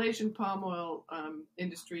the Malaysian palm oil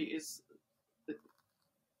industry is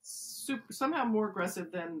somehow more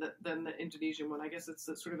aggressive than the Indonesian one. I guess it's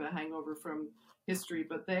sort of a hangover from history,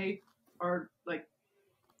 but they are like,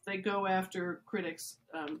 they go after critics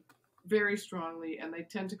very strongly, and they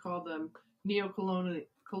tend to call them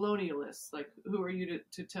neo-colonialists. Like, who are you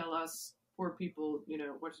to tell us poor people,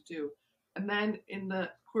 what to do? And then in the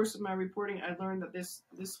course of my reporting, I learned that this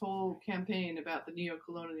whole campaign about the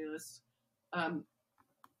neo-colonialists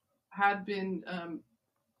had been,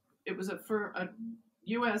 it was a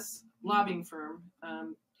U.S. lobbying firm,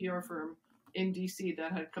 PR firm, in DC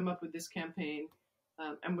that had come up with this campaign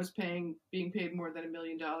and was being paid more than $1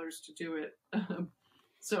 million to do it.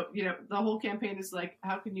 So the whole campaign is like,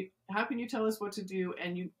 how can you tell us what to do,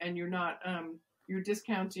 and you're not you're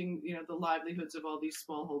discounting the livelihoods of all these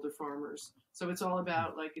smallholder farmers. So it's all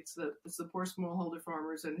about like it's the poor smallholder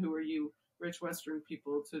farmers, and who are you rich Western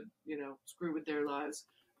people to screw with their lives.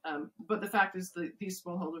 But the fact is that these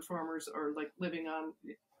smallholder farmers are like living on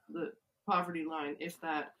the poverty line, if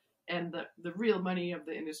that, and the real money of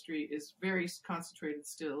the industry is very concentrated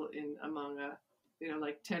still among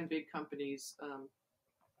like 10 big companies.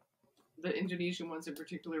 The Indonesian ones in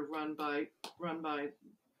particular run by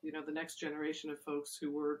the next generation of folks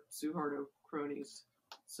who were Suharto cronies.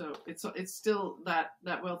 So it's still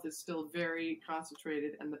that wealth is still very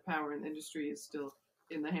concentrated, and the power in the industry is still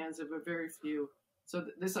in the hands of a very few. So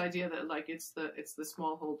this idea that like it's the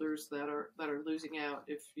smallholders that are losing out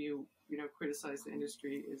if you criticize the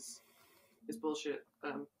industry is bullshit.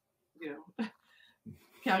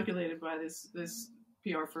 Calculated by this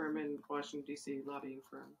PR firm in Washington D.C. lobbying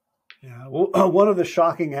firm. Yeah, well, one of the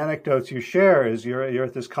shocking anecdotes you share is you're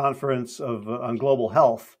at this conference on global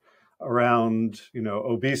health around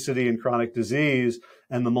obesity and chronic disease,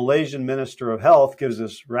 and the Malaysian Minister of Health gives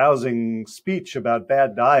this rousing speech about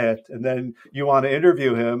bad diet, and then you want to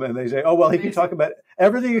interview him, and they say, oh well, he can talk about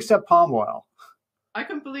everything except palm oil. I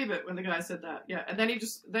couldn't believe it when the guy said that. Yeah, and then he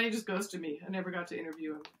just goes to me. I never got to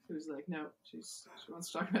interview him. He was like, no, she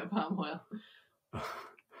wants to talk about palm oil.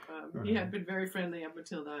 He had been very friendly up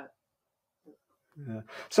until that. Yeah.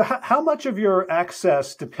 So how much of your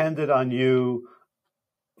access depended on you,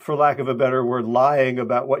 for lack of a better word, lying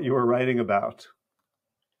about what you were writing about?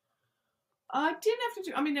 I didn't have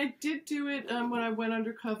to do. I mean, I did do it when I went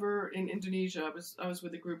undercover in Indonesia. I was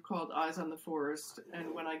with a group called Eyes on the Forest,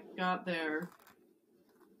 and when I got there,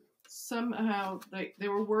 somehow they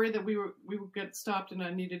were worried that we would get stopped, and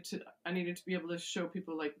I needed to be able to show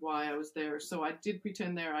people like why I was there. So I did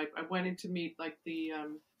pretend there. I went in to meet like the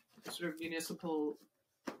sort of municipal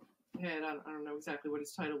head. I don't know exactly what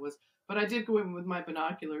his title was, but I did go in with my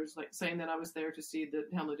binoculars, like saying that I was there to see the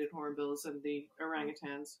helmeted hornbills and the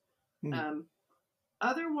orangutans.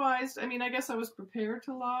 Otherwise, I mean, I guess I was prepared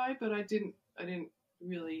to lie, but I didn't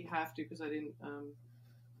really have to, because I didn't.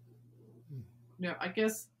 No, I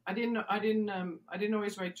guess I didn't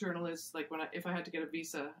always write journalists. Like if I had to get a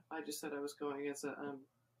visa, I just said I was going as a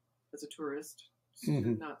tourist,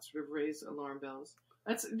 not sort of raise alarm bells.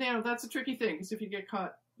 That's a tricky thing, because if you get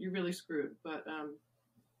caught, you're really screwed. But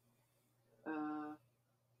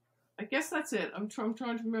I guess that's it. I'm trying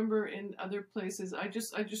to remember in other places. I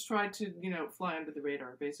just tried to fly under the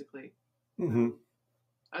radar, basically. Mm-hmm.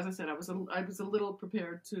 As I said, I was a little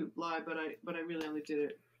prepared to lie, but I really only did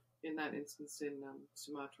it in that instance in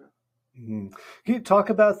Sumatra. Mm-hmm. Can you talk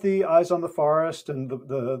about the Eyes on the Forest and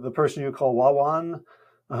the person you call Wawan?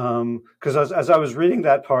 Because as I was reading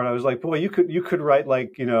that part, I was like, boy, you could write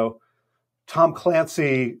like Tom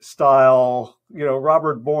Clancy style,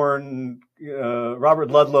 Robert Ludlum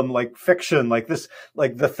like fiction, like this,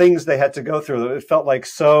 like the things they had to go through. It felt like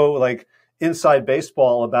so like inside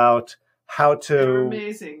baseball about how to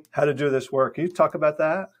do this work. Can you talk about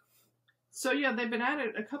that? So yeah, they've been at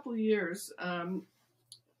it a couple of years. The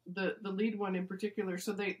lead one in particular.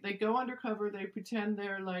 So they go undercover. They pretend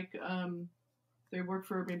they're like they work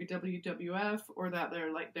for maybe WWF, or that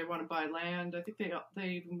they're like they want to buy land. I think they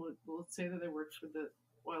even will say that they work for the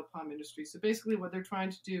oil palm industry. So basically, what they're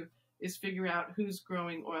trying to do is figure out who's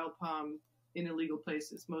growing oil palm in illegal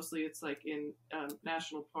places. Mostly, it's like in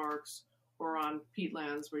national parks or on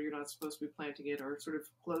peatlands where you're not supposed to be planting it, or sort of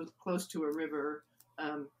close to a river.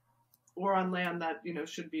 Or on land that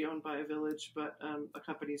should be owned by a village, but a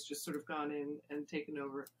company's just sort of gone in and taken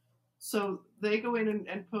over. So they go in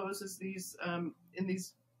and pose as these in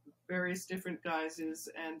these various different guises.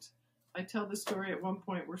 And I tell the story at one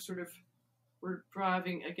point. We're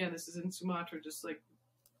driving again. This is in Sumatra, just like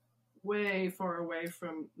way far away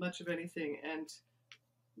from much of anything, and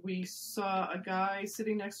we saw a guy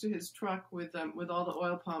sitting next to his truck with all the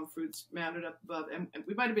oil palm fruits mounted up above. And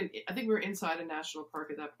we might have been, I think we were inside a national park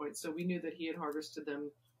at that point. So we knew that he had harvested them,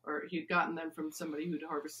 or he had gotten them from somebody who'd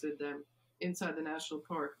harvested them inside the national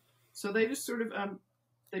park. So they just sort of,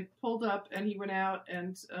 they pulled up, and he went out,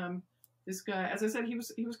 and this guy, as I said, he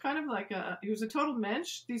was kind of like he was a total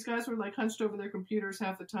mensch. These guys were like hunched over their computers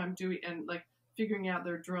half the time doing, and like figuring out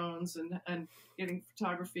their drones and getting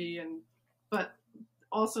photography, but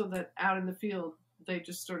also that out in the field, they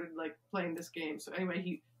just started like playing this game. So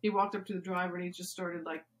anyway, he walked up to the driver, and he just started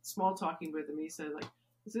like small talking with him. He said like,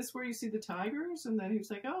 "Is this where you see the tigers?" And then he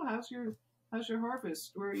was like, "Oh, how's your how's your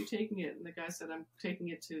harvest? Where are you taking it? And the guy said, I'm taking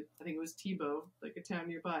it to, I think it was Tebow, like a town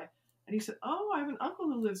nearby. And he said, oh, I have an uncle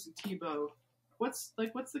who lives in Tebow. What's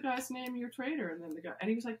the guy's name, your trader? And then and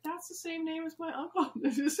he was like, that's the same name as my uncle.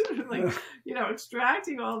 Like, you know,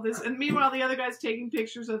 extracting all this. And meanwhile, the other guy's taking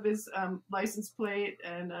pictures of his license plate.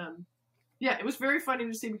 And yeah, it was very funny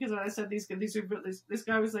to see, because I said this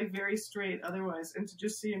guy was like very straight otherwise. And to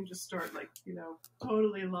just see him just start like, you know,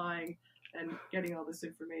 totally lying and getting all this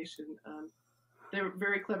information. They were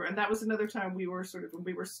very clever. And that was another time we were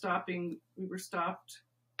stopped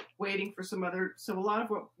waiting for some other. So a lot of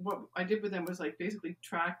what I did with them was like basically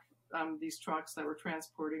track these trucks that were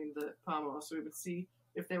transporting the palm oil. So we would see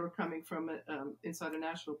if they were coming from inside a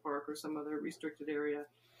national park or some other restricted area,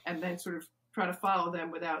 and then sort of try to follow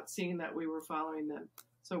them without seeing that we were following them.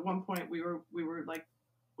 So at one point we were like,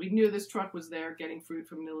 we knew this truck was there getting fruit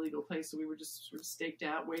from an illegal place, so we were just sort of staked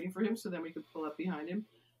out waiting for him, so then we could pull up behind him.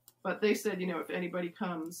 But they said, you know, if anybody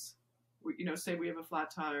comes, you know, say we have a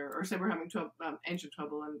flat tire, or say we're having engine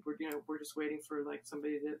trouble, and we're just waiting for like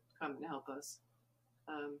somebody to come and help us.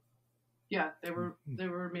 Yeah, they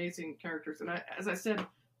were amazing characters, and as I said,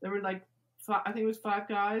 there were like I think it was 4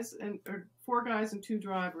 guys and 2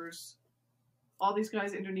 drivers. All these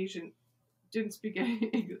guys Indonesian, didn't speak any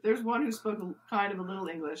English. There's one who spoke kind of a little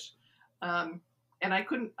English, and I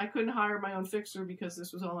couldn't hire my own fixer because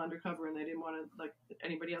this was all undercover and they didn't want to like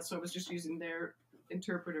anybody else. So I was just using their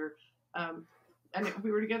interpreter. And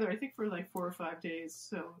we were together, I think, for like 4 or 5 days.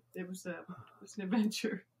 So it was an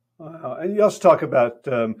adventure. Wow. And you also talk about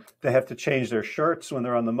they have to change their shirts when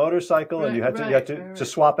they're on the motorcycle, right, and you have to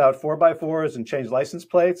swap out 4x4s and change license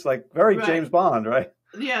plates, like very James Bond, right?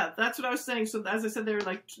 Yeah, that's what I was saying. So as I said, they're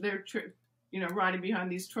riding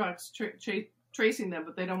behind these trucks, tracing them,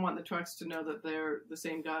 but they don't want the trucks to know that they're the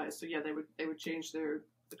same guys. So yeah, they would change the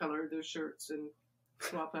color of their shirts and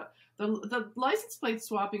swap out. The license plate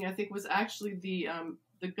swapping, I think, was actually the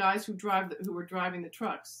guys who were driving the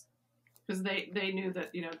trucks, because they knew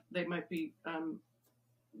that, you know, they might be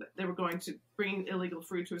they were going to bring illegal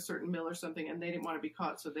fruit to a certain mill or something, and they didn't want to be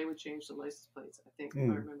caught, so they would change the license plates, I think, if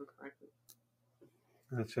I remember correctly.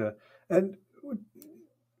 Gotcha. And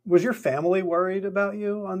was your family worried about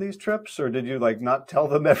you on these trips, or did you like not tell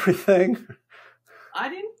them everything? I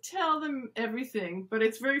didn't tell them everything, but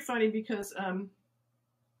it's very funny because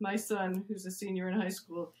my son, who's a senior in high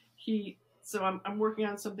school, I'm working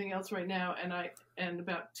on something else right now, and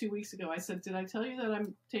about 2 weeks ago I said, did I tell you that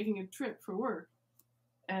I'm taking a trip for work?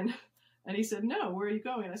 And he said, no, where are you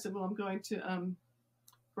going? And I said, well, I'm going to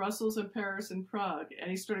Brussels and Paris and Prague.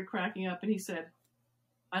 And he started cracking up and he said,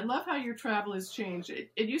 I love how your travel has changed.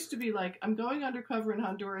 It used to be like, I'm going undercover in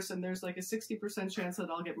Honduras and there's like a 60% chance that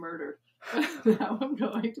I'll get murdered. But now I'm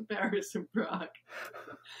going to Paris and Prague.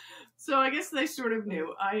 So I guess they sort of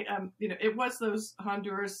knew. It was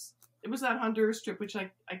that Honduras trip, which I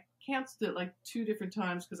canceled it like 2 different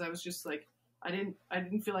times because I was just like, I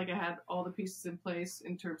didn't feel like I had all the pieces in place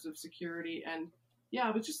in terms of security. And yeah,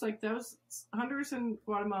 it was just like, Honduras and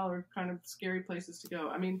Guatemala are kind of scary places to go.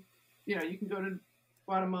 I mean, you know, you can go to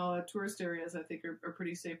Guatemala tourist areas, I think, are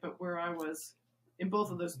pretty safe, but where I was in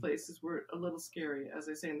both of those places were a little scary, as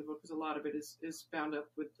I say in the book, because a lot of it is bound up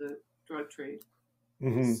with the drug trade.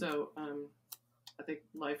 Mm-hmm. So I think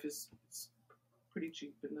life is pretty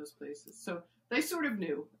cheap in those places. So they sort of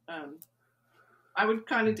knew. I would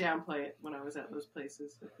kind of downplay it when I was at those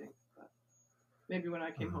places, I think. But maybe when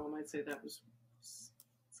I came home, I'd say that was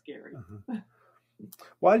scary.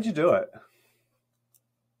 Why did you do it?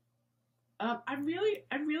 I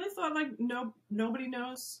really thought like nobody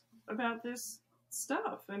knows about this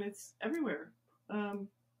stuff, and it's everywhere.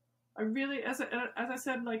 I really, as I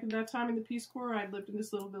said, like in that time in the Peace Corps, I lived in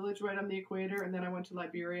this little village right on the equator, and then I went to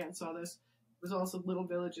Liberia and saw this. It was also little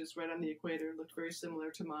villages right on the equator, looked very similar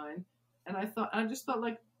to mine, and I just thought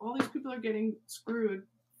like all these people are getting screwed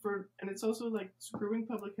and it's also like screwing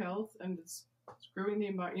public health, and it's screwing the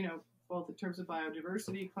environment, you know, both in terms of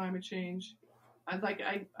biodiversity, climate change. I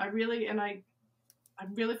really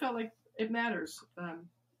felt like it matters,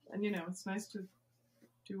 and you know, it's nice to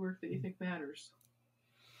do work that you think matters.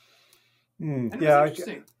 And it was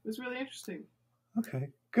interesting. It was really interesting. Okay,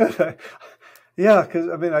 good. Yeah, because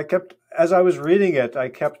I mean, as I was reading it, I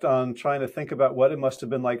kept on trying to think about what it must have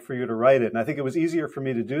been like for you to write it, and I think it was easier for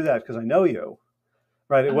me to do that because I know you,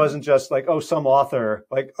 right? It wasn't just like, oh, some author,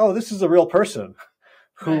 like, oh, this is a real person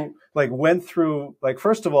who like went through, like,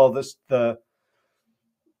 first of all,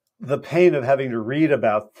 the pain of having to read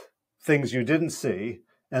about things you didn't see,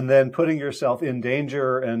 and then putting yourself in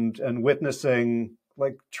danger and witnessing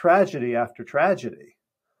like tragedy after tragedy.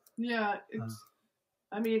 Yeah,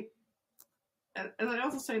 I mean, as I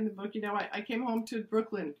also say in the book, I came home to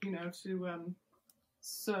Brooklyn,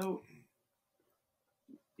 so,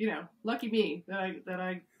 lucky me that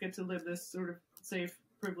I get to live this sort of safe,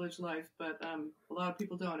 privileged life, but a lot of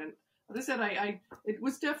people don't. And as I said, it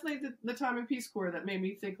was definitely the time in Peace Corps that made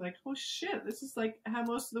me think like, oh shit, this is like how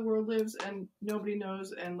most of the world lives, and nobody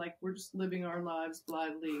knows, and like we're just living our lives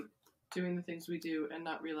blindly, doing the things we do, and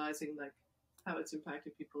not realizing like how it's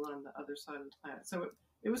impacting people on the other side of the planet. So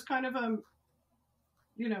it was kind of a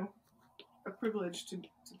privilege to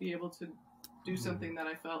be able to do something that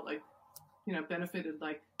I felt like, benefited,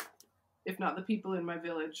 like, if not the people in my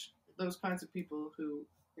village, those kinds of people who,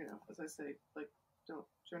 as I say, like, don't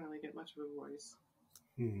generally get much of a voice.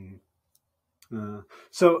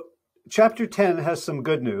 So chapter 10 has some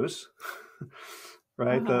good news,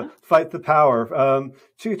 right? The fight the power.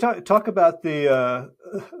 So you talk about the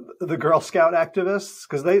Girl Scout activists,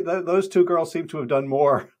 because those two girls seem to have done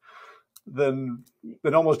more than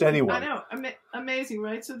almost anyone. I know, amazing,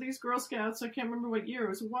 right? So these Girl Scouts, I can't remember what year, it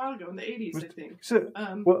was a while ago, in the 80s, I think. So,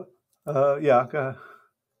 yeah, go ahead.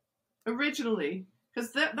 Originally,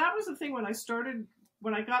 because that was the thing when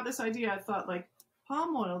I got this idea, I thought like,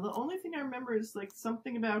 palm oil, the only thing I remember is like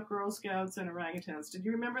something about Girl Scouts and orangutans. Did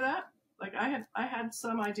you remember that? Like I had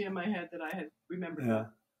some idea in my head that I had remembered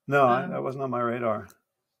that. No, that wasn't on my radar.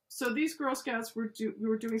 So these Girl Scouts were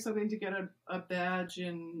doing something to get a badge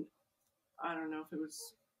in, I don't know if it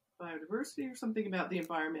was biodiversity or something about the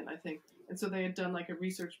environment, I think. And so they had done like a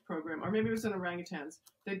research program, or maybe it was in orangutans.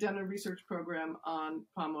 They'd done a research program on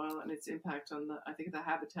palm oil and its impact on the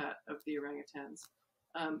habitat of the orangutans.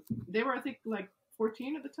 They were, I think, like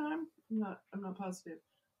 14 at the time. I'm not positive.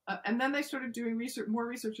 And then they started doing more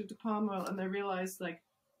research into palm oil, and they realized like,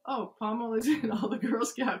 oh, palm oil is in all the Girl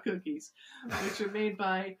Scout cookies, which are made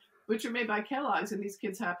by Kellogg's, and these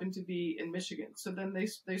kids happen to be in Michigan. So then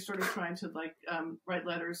they started trying to like write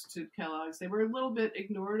letters to Kellogg's. They were a little bit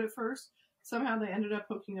ignored at first. Somehow they ended up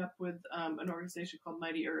hooking up with an organization called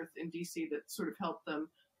Mighty Earth in DC that sort of helped them.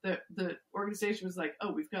 The organization was like,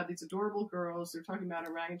 oh, we've got these adorable girls. They're talking about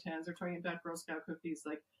orangutans. They're talking about Girl Scout cookies.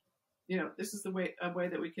 Like, this is a way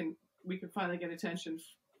that we can finally get attention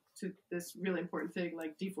to this really important thing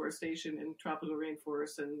like deforestation in tropical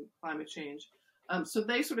rainforests and climate change. So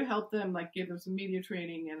they sort of helped them, like give them some media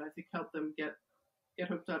training, and I think helped them get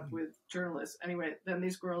hooked up with journalists. Anyway, then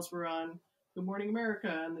these girls were on Good Morning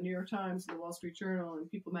America and the New York Times and the Wall Street Journal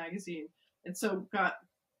and People magazine, and so got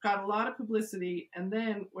a lot of publicity. And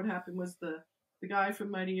then what happened was the guy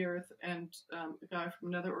from Mighty Earth and the guy from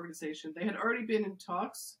another organization, they had already been in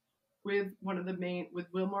talks with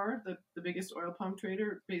with Wilmar, the biggest oil palm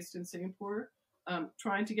trader based in Singapore,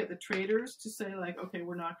 trying to get the traders to say like, okay,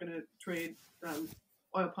 we're not going to trade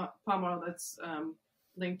palm oil that's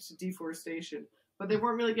linked to deforestation. But they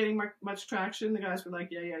weren't really getting much traction. The guys were like,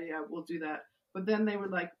 yeah, we'll do that. But then they were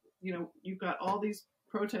like, you've got all these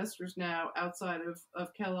protesters now outside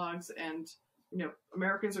of Kellogg's, and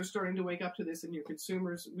Americans are starting to wake up to this, and your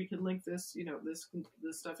consumers, we can link this,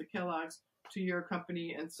 this stuff at Kellogg's to your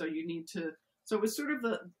company, and so you need to. So it was sort of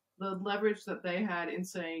the leverage that they had in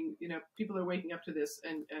saying, people are waking up to this,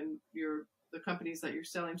 and the companies that you're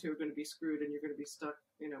selling to are going to be screwed, and you're going to be stuck,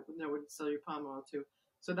 with no one to sell your palm oil to.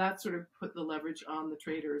 So that sort of put the leverage on the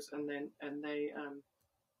traders, and then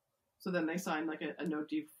they signed like a no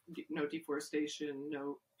deforestation,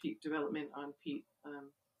 no peat development on peat.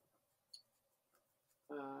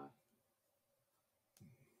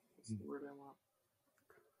 What's the word I want?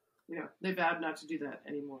 They vowed not to do that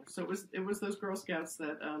anymore. So it was those Girl Scouts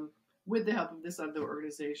that, with the help of this other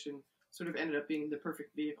organization, sort of ended up being the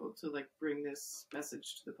perfect vehicle to like bring this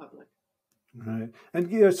message to the public. Right,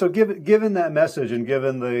 and so given that message, and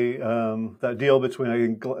given the that deal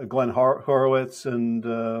between Glenn Horowitz and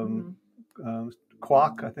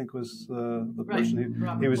Kwok, I think was the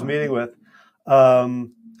person he was meeting with.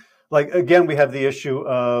 Like again, we have the issue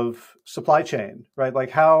of supply chain, right? Like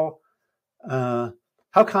how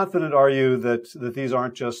confident are you that these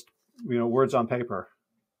aren't just words on paper?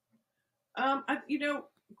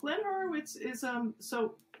 Glenn Horowitz is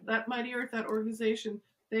so that Mighty Earth, that organization.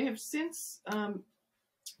 They have since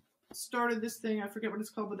started this thing. I forget what it's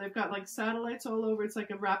called, but they've got like satellites all over. It's like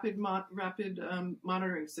a rapid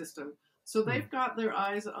monitoring system. So they've got their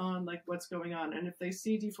eyes on like what's going on, and if they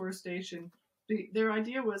see deforestation, their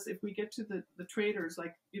idea was if we get to the traders,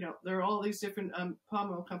 like there are all these different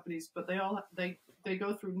palm oil companies, but they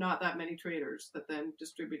go through not that many traders that then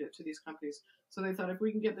distribute it to these companies. So they thought if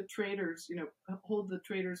we can get the traders, hold the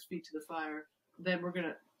traders' feet to the fire, then we're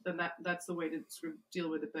gonna then that's the way to sort of deal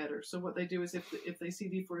with it better. So what they do is if they see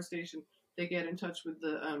deforestation, they get in touch with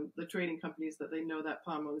the trading companies that they know that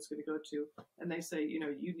palm oil is going to go to, and they say, you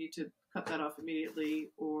need to cut that off immediately,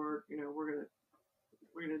 or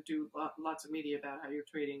we're gonna do lots of media about how you're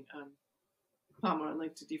trading palm oil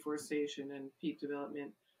linked to deforestation and peat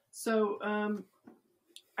development. So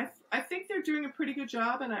I think they're doing a pretty good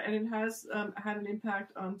job, and it has had an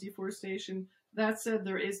impact on deforestation. That said,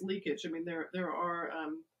 there is leakage. I mean, there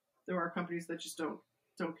are companies that just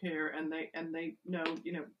don't care, and they know,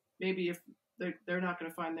 maybe if they're not going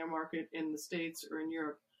to find their market in the States or in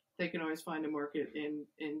Europe, they can always find a market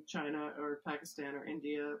in China or Pakistan or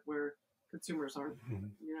India, where consumers aren't,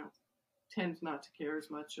 tend not to care as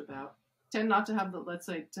much about, tend not to have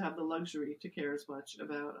the luxury to care as much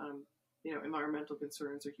about environmental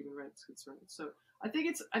concerns or human rights concerns. So I think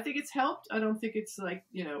it's helped. I don't think it's like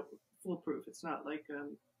foolproof. It's not like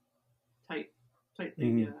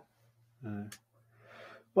tightly.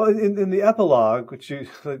 Well, in the epilogue, which you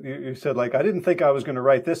said, like, I didn't think I was going to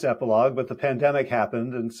write this epilogue, but the pandemic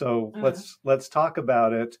happened, and so let's talk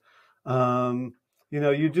about it.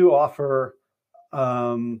 You do offer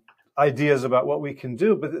ideas about what we can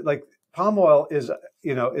do, but like palm oil is,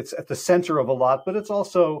 it's at the center of a lot, but it's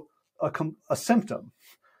also a symptom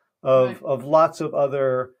of lots of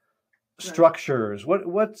other structures.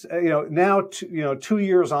 What's now 2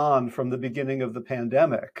 years on from the beginning of the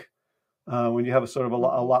pandemic, when you have a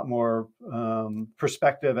lot more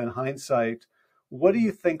perspective and hindsight, what do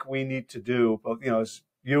you think we need to do, both as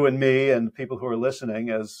you and me and people who are listening,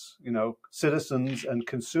 as citizens and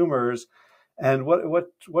consumers, and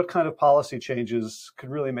what kind of policy changes could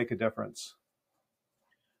really make a difference?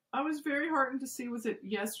 I was very heartened to see, was it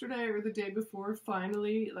yesterday or the day before,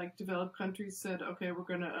 finally, like, developed countries said, okay, we're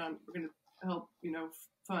gonna help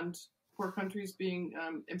fund poor countries being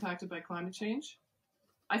impacted by climate change.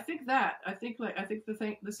 I think the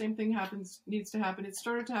same thing needs to happen. It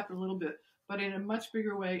started to happen a little bit, but in a much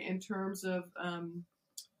bigger way in terms of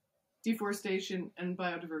deforestation and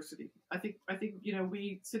biodiversity. I think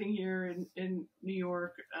we sitting here in New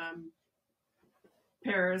York,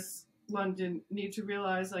 Paris, London, need to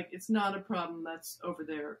realize, like, it's not a problem that's over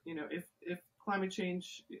there. If climate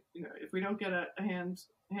change, if we don't get a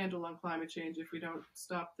handle on climate change, if we don't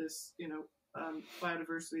stop this,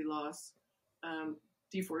 biodiversity loss,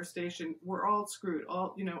 deforestation, we're all screwed.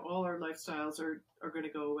 All our lifestyles are going to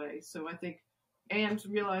go away. So I think, and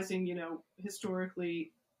realizing,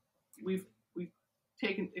 historically, we've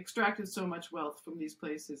extracted so much wealth from these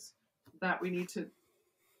places that we need to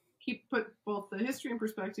put both the history in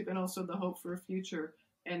perspective and also the hope for a future,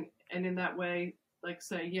 and in that way, like,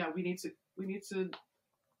 say, we need to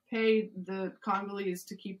pay the Congolese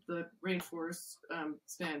to keep the rainforests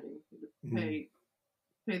standing, pay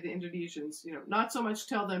the Indonesians, not so much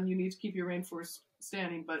tell them you need to keep your rainforest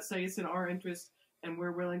standing, but say it's in our interest and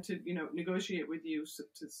we're willing to negotiate with you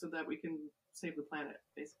so that we can save the planet,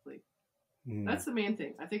 basically. That's the main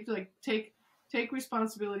thing. I think, like, take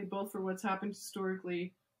responsibility both for what's happened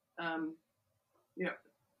historically,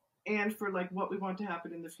 and for, like, what we want to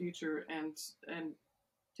happen in the future, and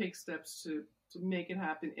take steps to make it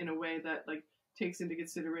happen in a way that, like, takes into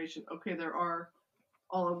consideration, okay, there are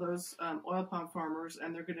all of those oil palm farmers,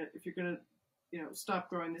 and if you're gonna stop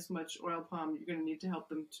growing this much oil palm, you're gonna need to help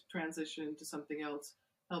them to transition to something else,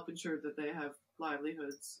 help ensure that they have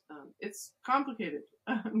livelihoods. It's complicated.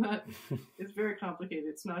 It's very complicated.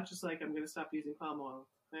 It's not just like, I'm gonna stop using palm oil,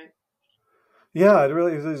 right? Yeah, it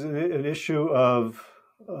really is an issue of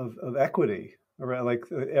equity around, like,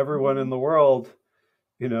 everyone in the world,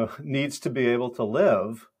 needs to be able to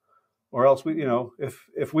live, or else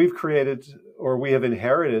if we've created or we have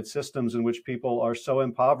inherited systems in which people are so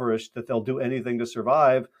impoverished that they'll do anything to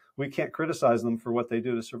survive, we can't criticize them for what they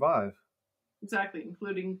do to survive. Exactly,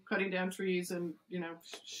 including cutting down trees and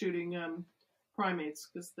shooting primates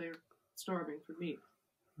because they're starving for meat.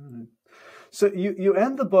 So you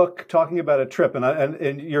end the book talking about a trip,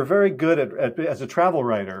 and you're very good at as a travel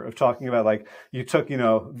writer of talking about, like, you took,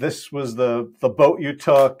 this was the boat you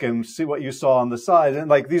took, and see what you saw on the side, and,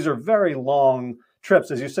 like, these are very long trips,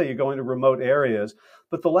 as you say, you go into remote areas.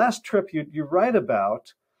 But the last trip you write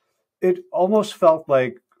about, it almost felt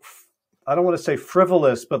like, I don't want to say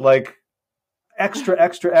frivolous, but like extra.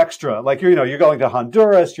 Like, you're going to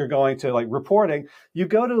Honduras, you're going to, like, reporting. You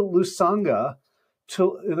go to Lusanga,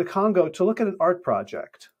 to the Congo, to look at an art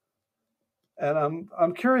project, and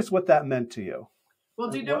I'm curious what that meant to you. Well,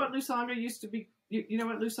 do you know what Lusanga used to be? You know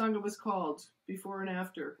what Lusanga was called before and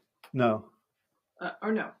after? No.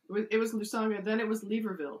 No, it was Lusanga. Then it was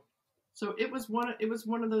Leverville. So it was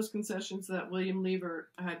one of those concessions that William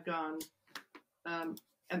Lever had gone,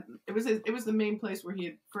 and it was the main place where he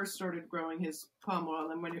had first started growing his palm oil,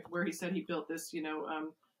 and where he said he built this,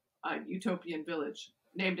 utopian village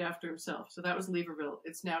named after himself. So that was Leverville.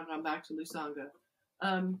 It's now gone back to Lusanga.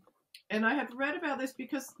 And I had read about this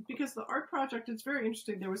because the art project, it's very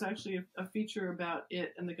interesting. There was actually a feature about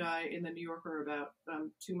it and the guy in the New Yorker about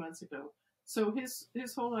 2 months ago. So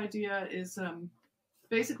his whole idea is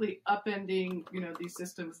basically upending, these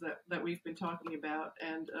systems that we've been talking about,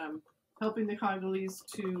 and helping the Congolese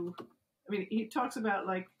to, he talks about,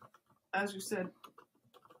 like, as you said,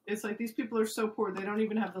 it's like these people are so poor, they don't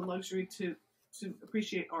even have the luxury to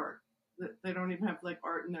appreciate art. They don't even have, like,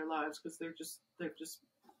 art in their lives because they've just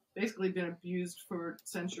basically been abused for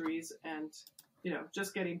centuries and,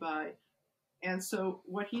 just getting by. And so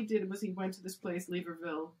what he did was he went to this place,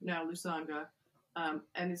 Leverville, now Lusanga,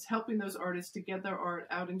 and is helping those artists to get their art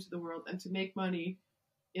out into the world and to make money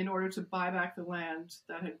in order to buy back the land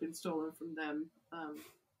that had been stolen from them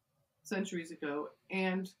centuries ago,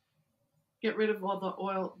 and get rid of all the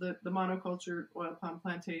oil, the monoculture oil palm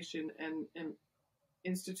plantation, and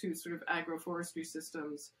institute sort of agroforestry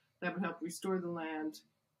systems that would help restore the land,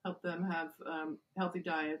 help them have healthy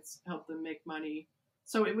diets, help them make money.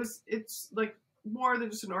 So it's like more than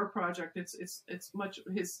just an art project. It's much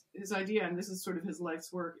his idea, and this is sort of his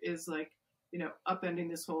life's work, is like, upending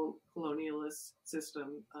this whole colonialist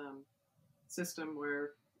system where,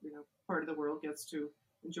 part of the world gets to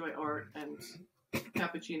enjoy art and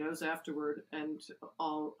cappuccinos afterward, and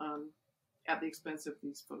all at the expense of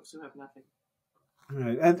these folks who have nothing.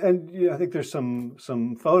 Right, and I think there's some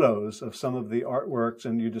photos of some of the artworks,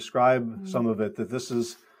 and you describe some of it, that this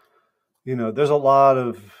is, there's a lot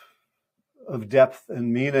of depth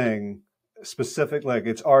and meaning, specific, like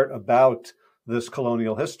it's art about this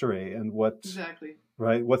colonial history and what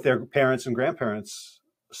their parents and grandparents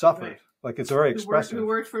suffered. Right. Like, it's very expressive. Who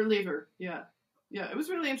worked for Lever, yeah. It was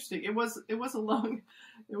really interesting. It was a long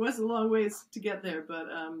ways to get there, but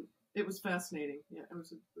it was fascinating. Yeah, it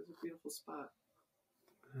was a beautiful spot.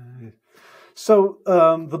 So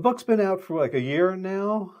the book's been out for like a year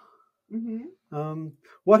now. Mm-hmm.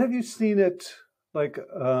 What have you seen it like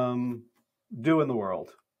do in the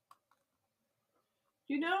world?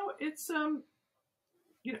 It's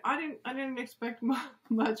I didn't expect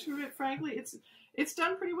much from it. Frankly, it's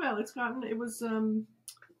done pretty well. It was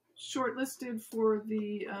shortlisted for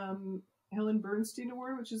the Helen Bernstein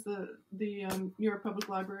Award, which is the New York Public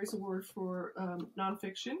Library's award for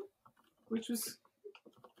nonfiction, which was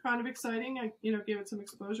kind of exciting. I gave it some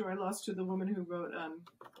exposure. I lost to the woman who wrote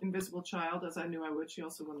Invisible Child, as I knew I would. She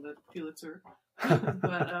also won the Pulitzer,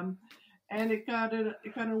 but and it got an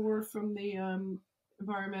award from the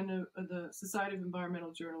the Society of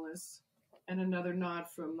Environmental Journalists, and another nod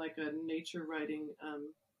from like a nature writing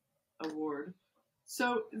award.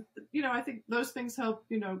 So I think those things help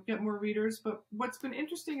get more readers. But what's been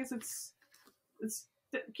interesting is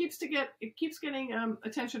it keeps getting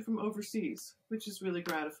attention from overseas, which is really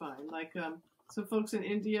gratifying. Like some folks in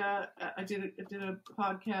India, I did a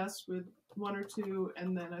podcast with one or two,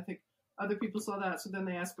 and then I think other people saw that, so then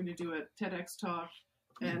they asked me to do a TEDx talk,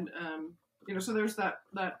 and so there's that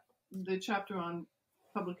the chapter on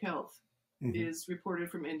public health is reported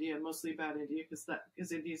from India, mostly about India, because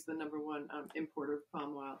India is the number one importer of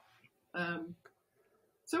palm oil.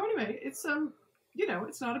 So anyway, it's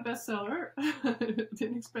it's not a bestseller.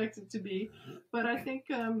 Didn't expect it to be, but I think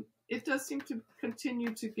it does seem to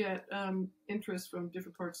continue to get interest from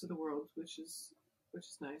different parts of the world, which is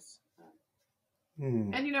nice.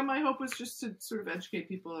 And my hope was just to sort of educate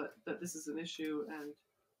people that this is an issue, and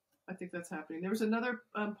I think that's happening. There was another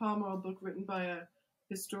palm oil book written by a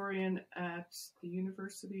historian at the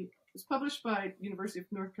university. It was published by University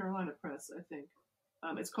of North Carolina Press, I think.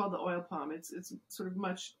 It's called The Oil Palm. It's sort of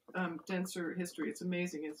much denser history. It's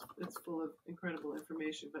amazing. It's full of incredible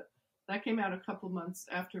information. But that came out a couple months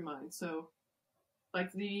after mine. So,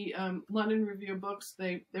 like the London Review of Books,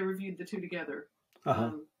 they reviewed the two together,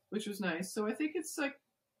 which was nice. So I think it's like,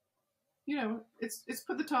 it's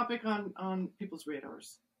put the topic on people's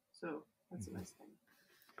radars. So that's a nice thing.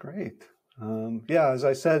 Great. As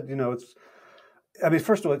I said,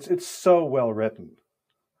 first of all, it's so well written.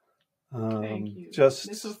 Thank you. Just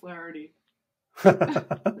Misoflarity.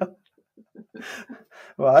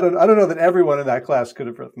 Well, I don't know that everyone in that class could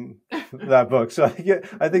have written that book. So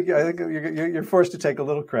I think you're forced to take a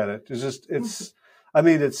little credit.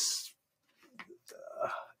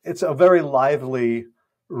 It's a very lively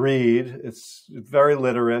read. It's very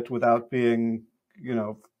literate without being,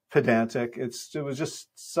 pedantic. It was just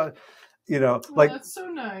so, Well, that's so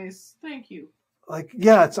nice. Thank you. like,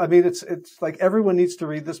 yeah, it's like everyone needs to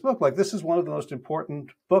read this book. Like, this is one of the most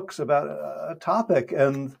important books about a topic.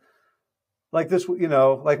 And like this,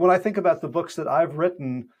 like when I think about the books that I've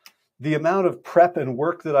written, the amount of prep and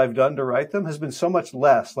work that I've done to write them has been so much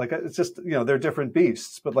less. Like, it's just, they're different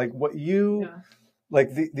beasts, but like what you,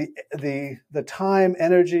 like the time,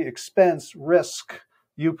 energy, expense, risk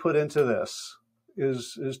you put into this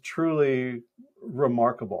is truly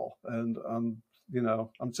remarkable. And, I'm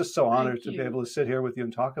just so honored to be able to sit here with you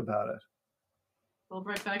and talk about it. Well,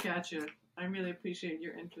 right back at you. I really appreciate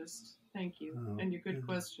your interest. Thank you. And your good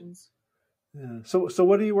questions. Yeah. So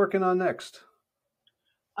what are you working on next?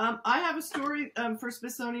 I have a story for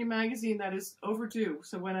Smithsonian Magazine that is overdue.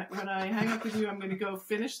 So when I hang up with you, I'm going to go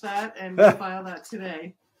finish that and file that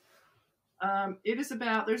today. It is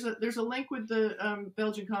about there's a link with the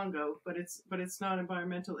Belgian Congo, but it's not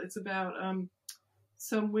environmental. It's about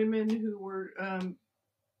some women who were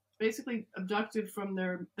basically abducted from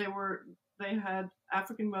they had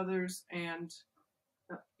African mothers and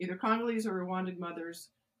either Congolese or Rwandan mothers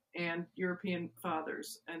and European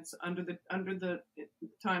fathers, and so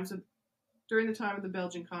during the time of the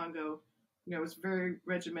Belgian Congo, it was very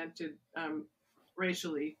regimented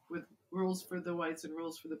racially, with rules for the whites and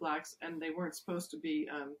rules for the blacks, and they weren't supposed to be,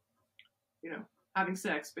 having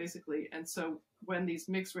sex basically. And so when these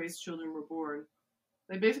mixed race children were born,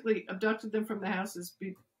 they basically abducted them from the houses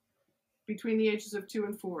between the ages of 2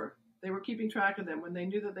 and 4. They were keeping track of them when they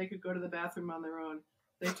knew that they could go to the bathroom on their own.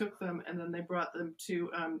 They took them and then they brought them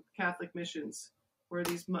to Catholic missions, where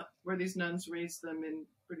these nuns raised them in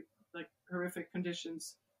pretty horrific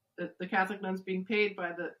conditions. The Catholic nuns being paid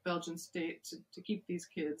by the Belgian state to keep these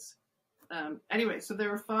kids. Anyway, so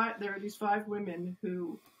there are these 5 women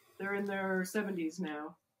who they're in their 70s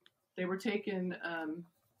now. They were taken,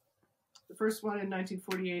 the first one in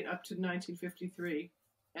 1948 up to 1953,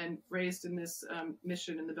 and raised in this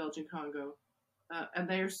mission in the Belgian Congo. And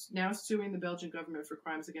they are now suing the Belgian government for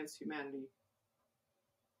crimes against humanity.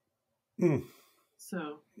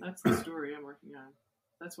 So that's the story I'm working on.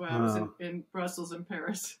 That's why I was in Brussels and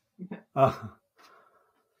Paris. That's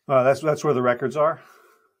where the records are?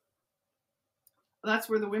 That's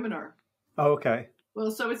where the women are. Oh, okay.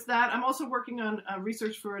 Well, so it's that. I'm also working on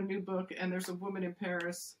research for a new book, and there's a woman in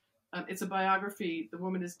Paris. It's a biography. The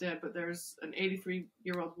woman is dead, but there's an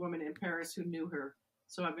 83-year-old woman in Paris who knew her.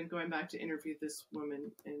 So I've been going back to interview this woman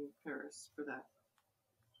in Paris for that.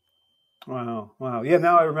 Wow. Yeah,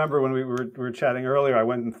 now I remember when we were chatting earlier, I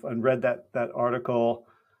went and read that article.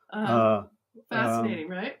 Fascinating,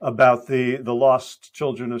 right? About the lost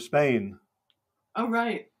children of Spain. Oh,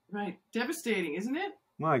 right. Devastating, isn't it?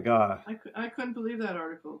 My God. I couldn't believe that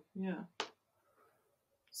article. Yeah.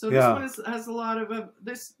 So this one has a lot of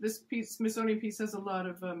this Smithsonian piece has a lot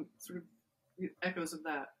of sort of echoes of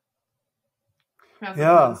that.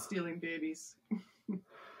 Stealing babies.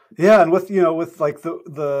 Yeah, and with like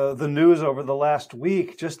the news over the last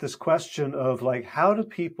week, just this question of like, how do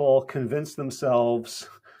people convince themselves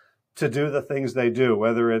to do the things they do,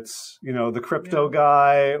 whether it's the crypto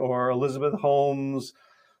guy or Elizabeth Holmes,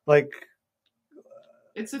 like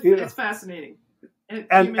it's fascinating.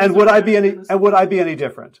 And would I be any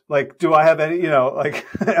different? Like, do I have any, like,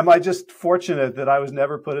 am I just fortunate that I was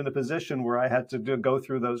never put in a position where I had to go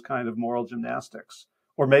through those kind of moral gymnastics?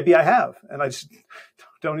 Or maybe I have, and I just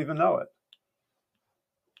don't even know it.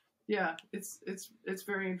 Yeah, it's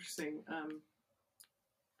very interesting.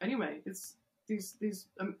 Anyway, it's these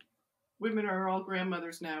women are all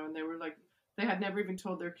grandmothers now, and they had never even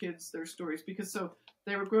told their kids their stories, because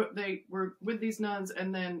they were with these nuns,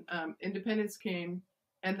 and then independence came,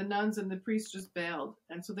 and the nuns and the priests just bailed,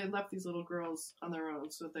 and so they left these little girls on their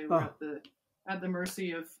own. So they were at the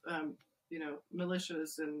mercy of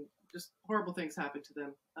militias, and just horrible things happened to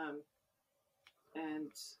them. And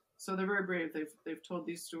so they're very brave. They've told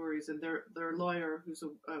these stories, and their lawyer, who's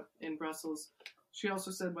in Brussels, she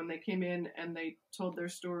also said when they came in and they told their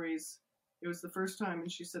stories, it was the first time,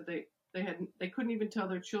 and she said they couldn't even tell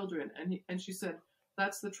their children, and she said,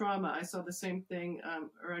 that's the trauma. I saw the same thing,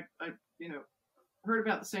 or I heard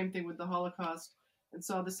about the same thing with the Holocaust, and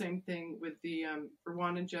saw the same thing with the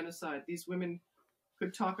Rwandan genocide. These women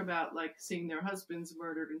could talk about like seeing their husbands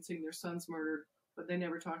murdered and seeing their sons murdered, but they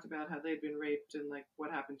never talked about how they'd been raped and like what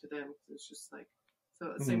happened to them. It's just like,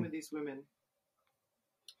 so same with these women,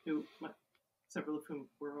 who several of whom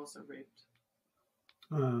were also raped.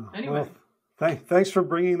 Anyway, well, thanks for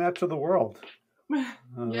bringing that to the world. So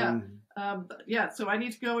I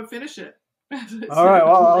need to go and finish it. All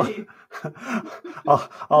right. Well,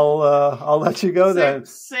 I'll let you go then.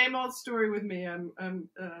 Same old story with me. I'm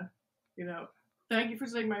thank you for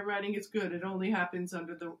saying my writing is good. It only happens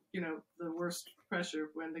under the the worst pressure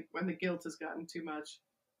when the guilt has gotten too much.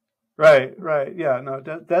 Right. Yeah. No,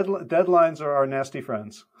 deadlines are our nasty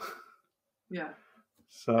friends. Yeah.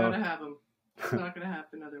 So Gotta have them. It's not going to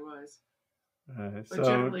happen otherwise. But so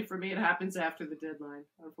generally, for me, it happens after the deadline.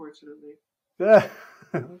 Unfortunately. yeah.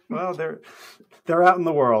 Well, they're out in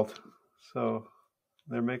the world, so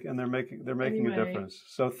they're making Anyway, a difference.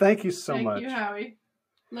 So thank you so much. Thank you, Howie.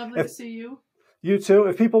 Lovely to see you. You too.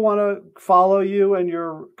 If people want to follow you and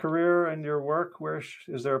your career and your work,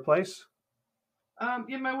 is there a place?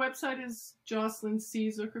 Yeah, my website is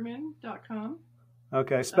jocelynzuckerman.com.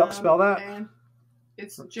 Okay, spell that. And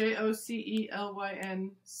it's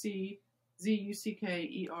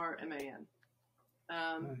JOCELYNCZUCKERMAN.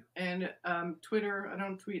 And Twitter, I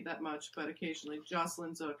don't tweet that much, but occasionally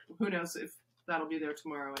Jocelyn Zuck. Who knows if that'll be there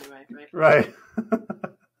tomorrow anyway, right? Right.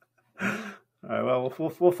 All right. Well,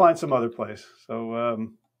 we'll find some other place. So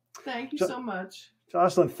thank you so much,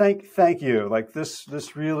 Jocelyn. Thank you. Like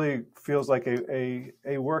this really feels like a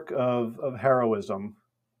work of heroism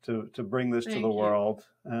to bring this to the world,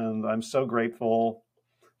 and I'm so grateful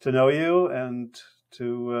to know you and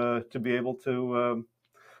to be able to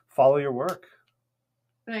follow your work.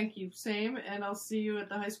 Thank you. Same, and I'll see you at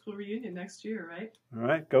the high school reunion next year, right? All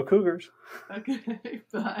right. Go Cougars. Okay.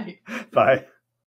 Bye. Bye.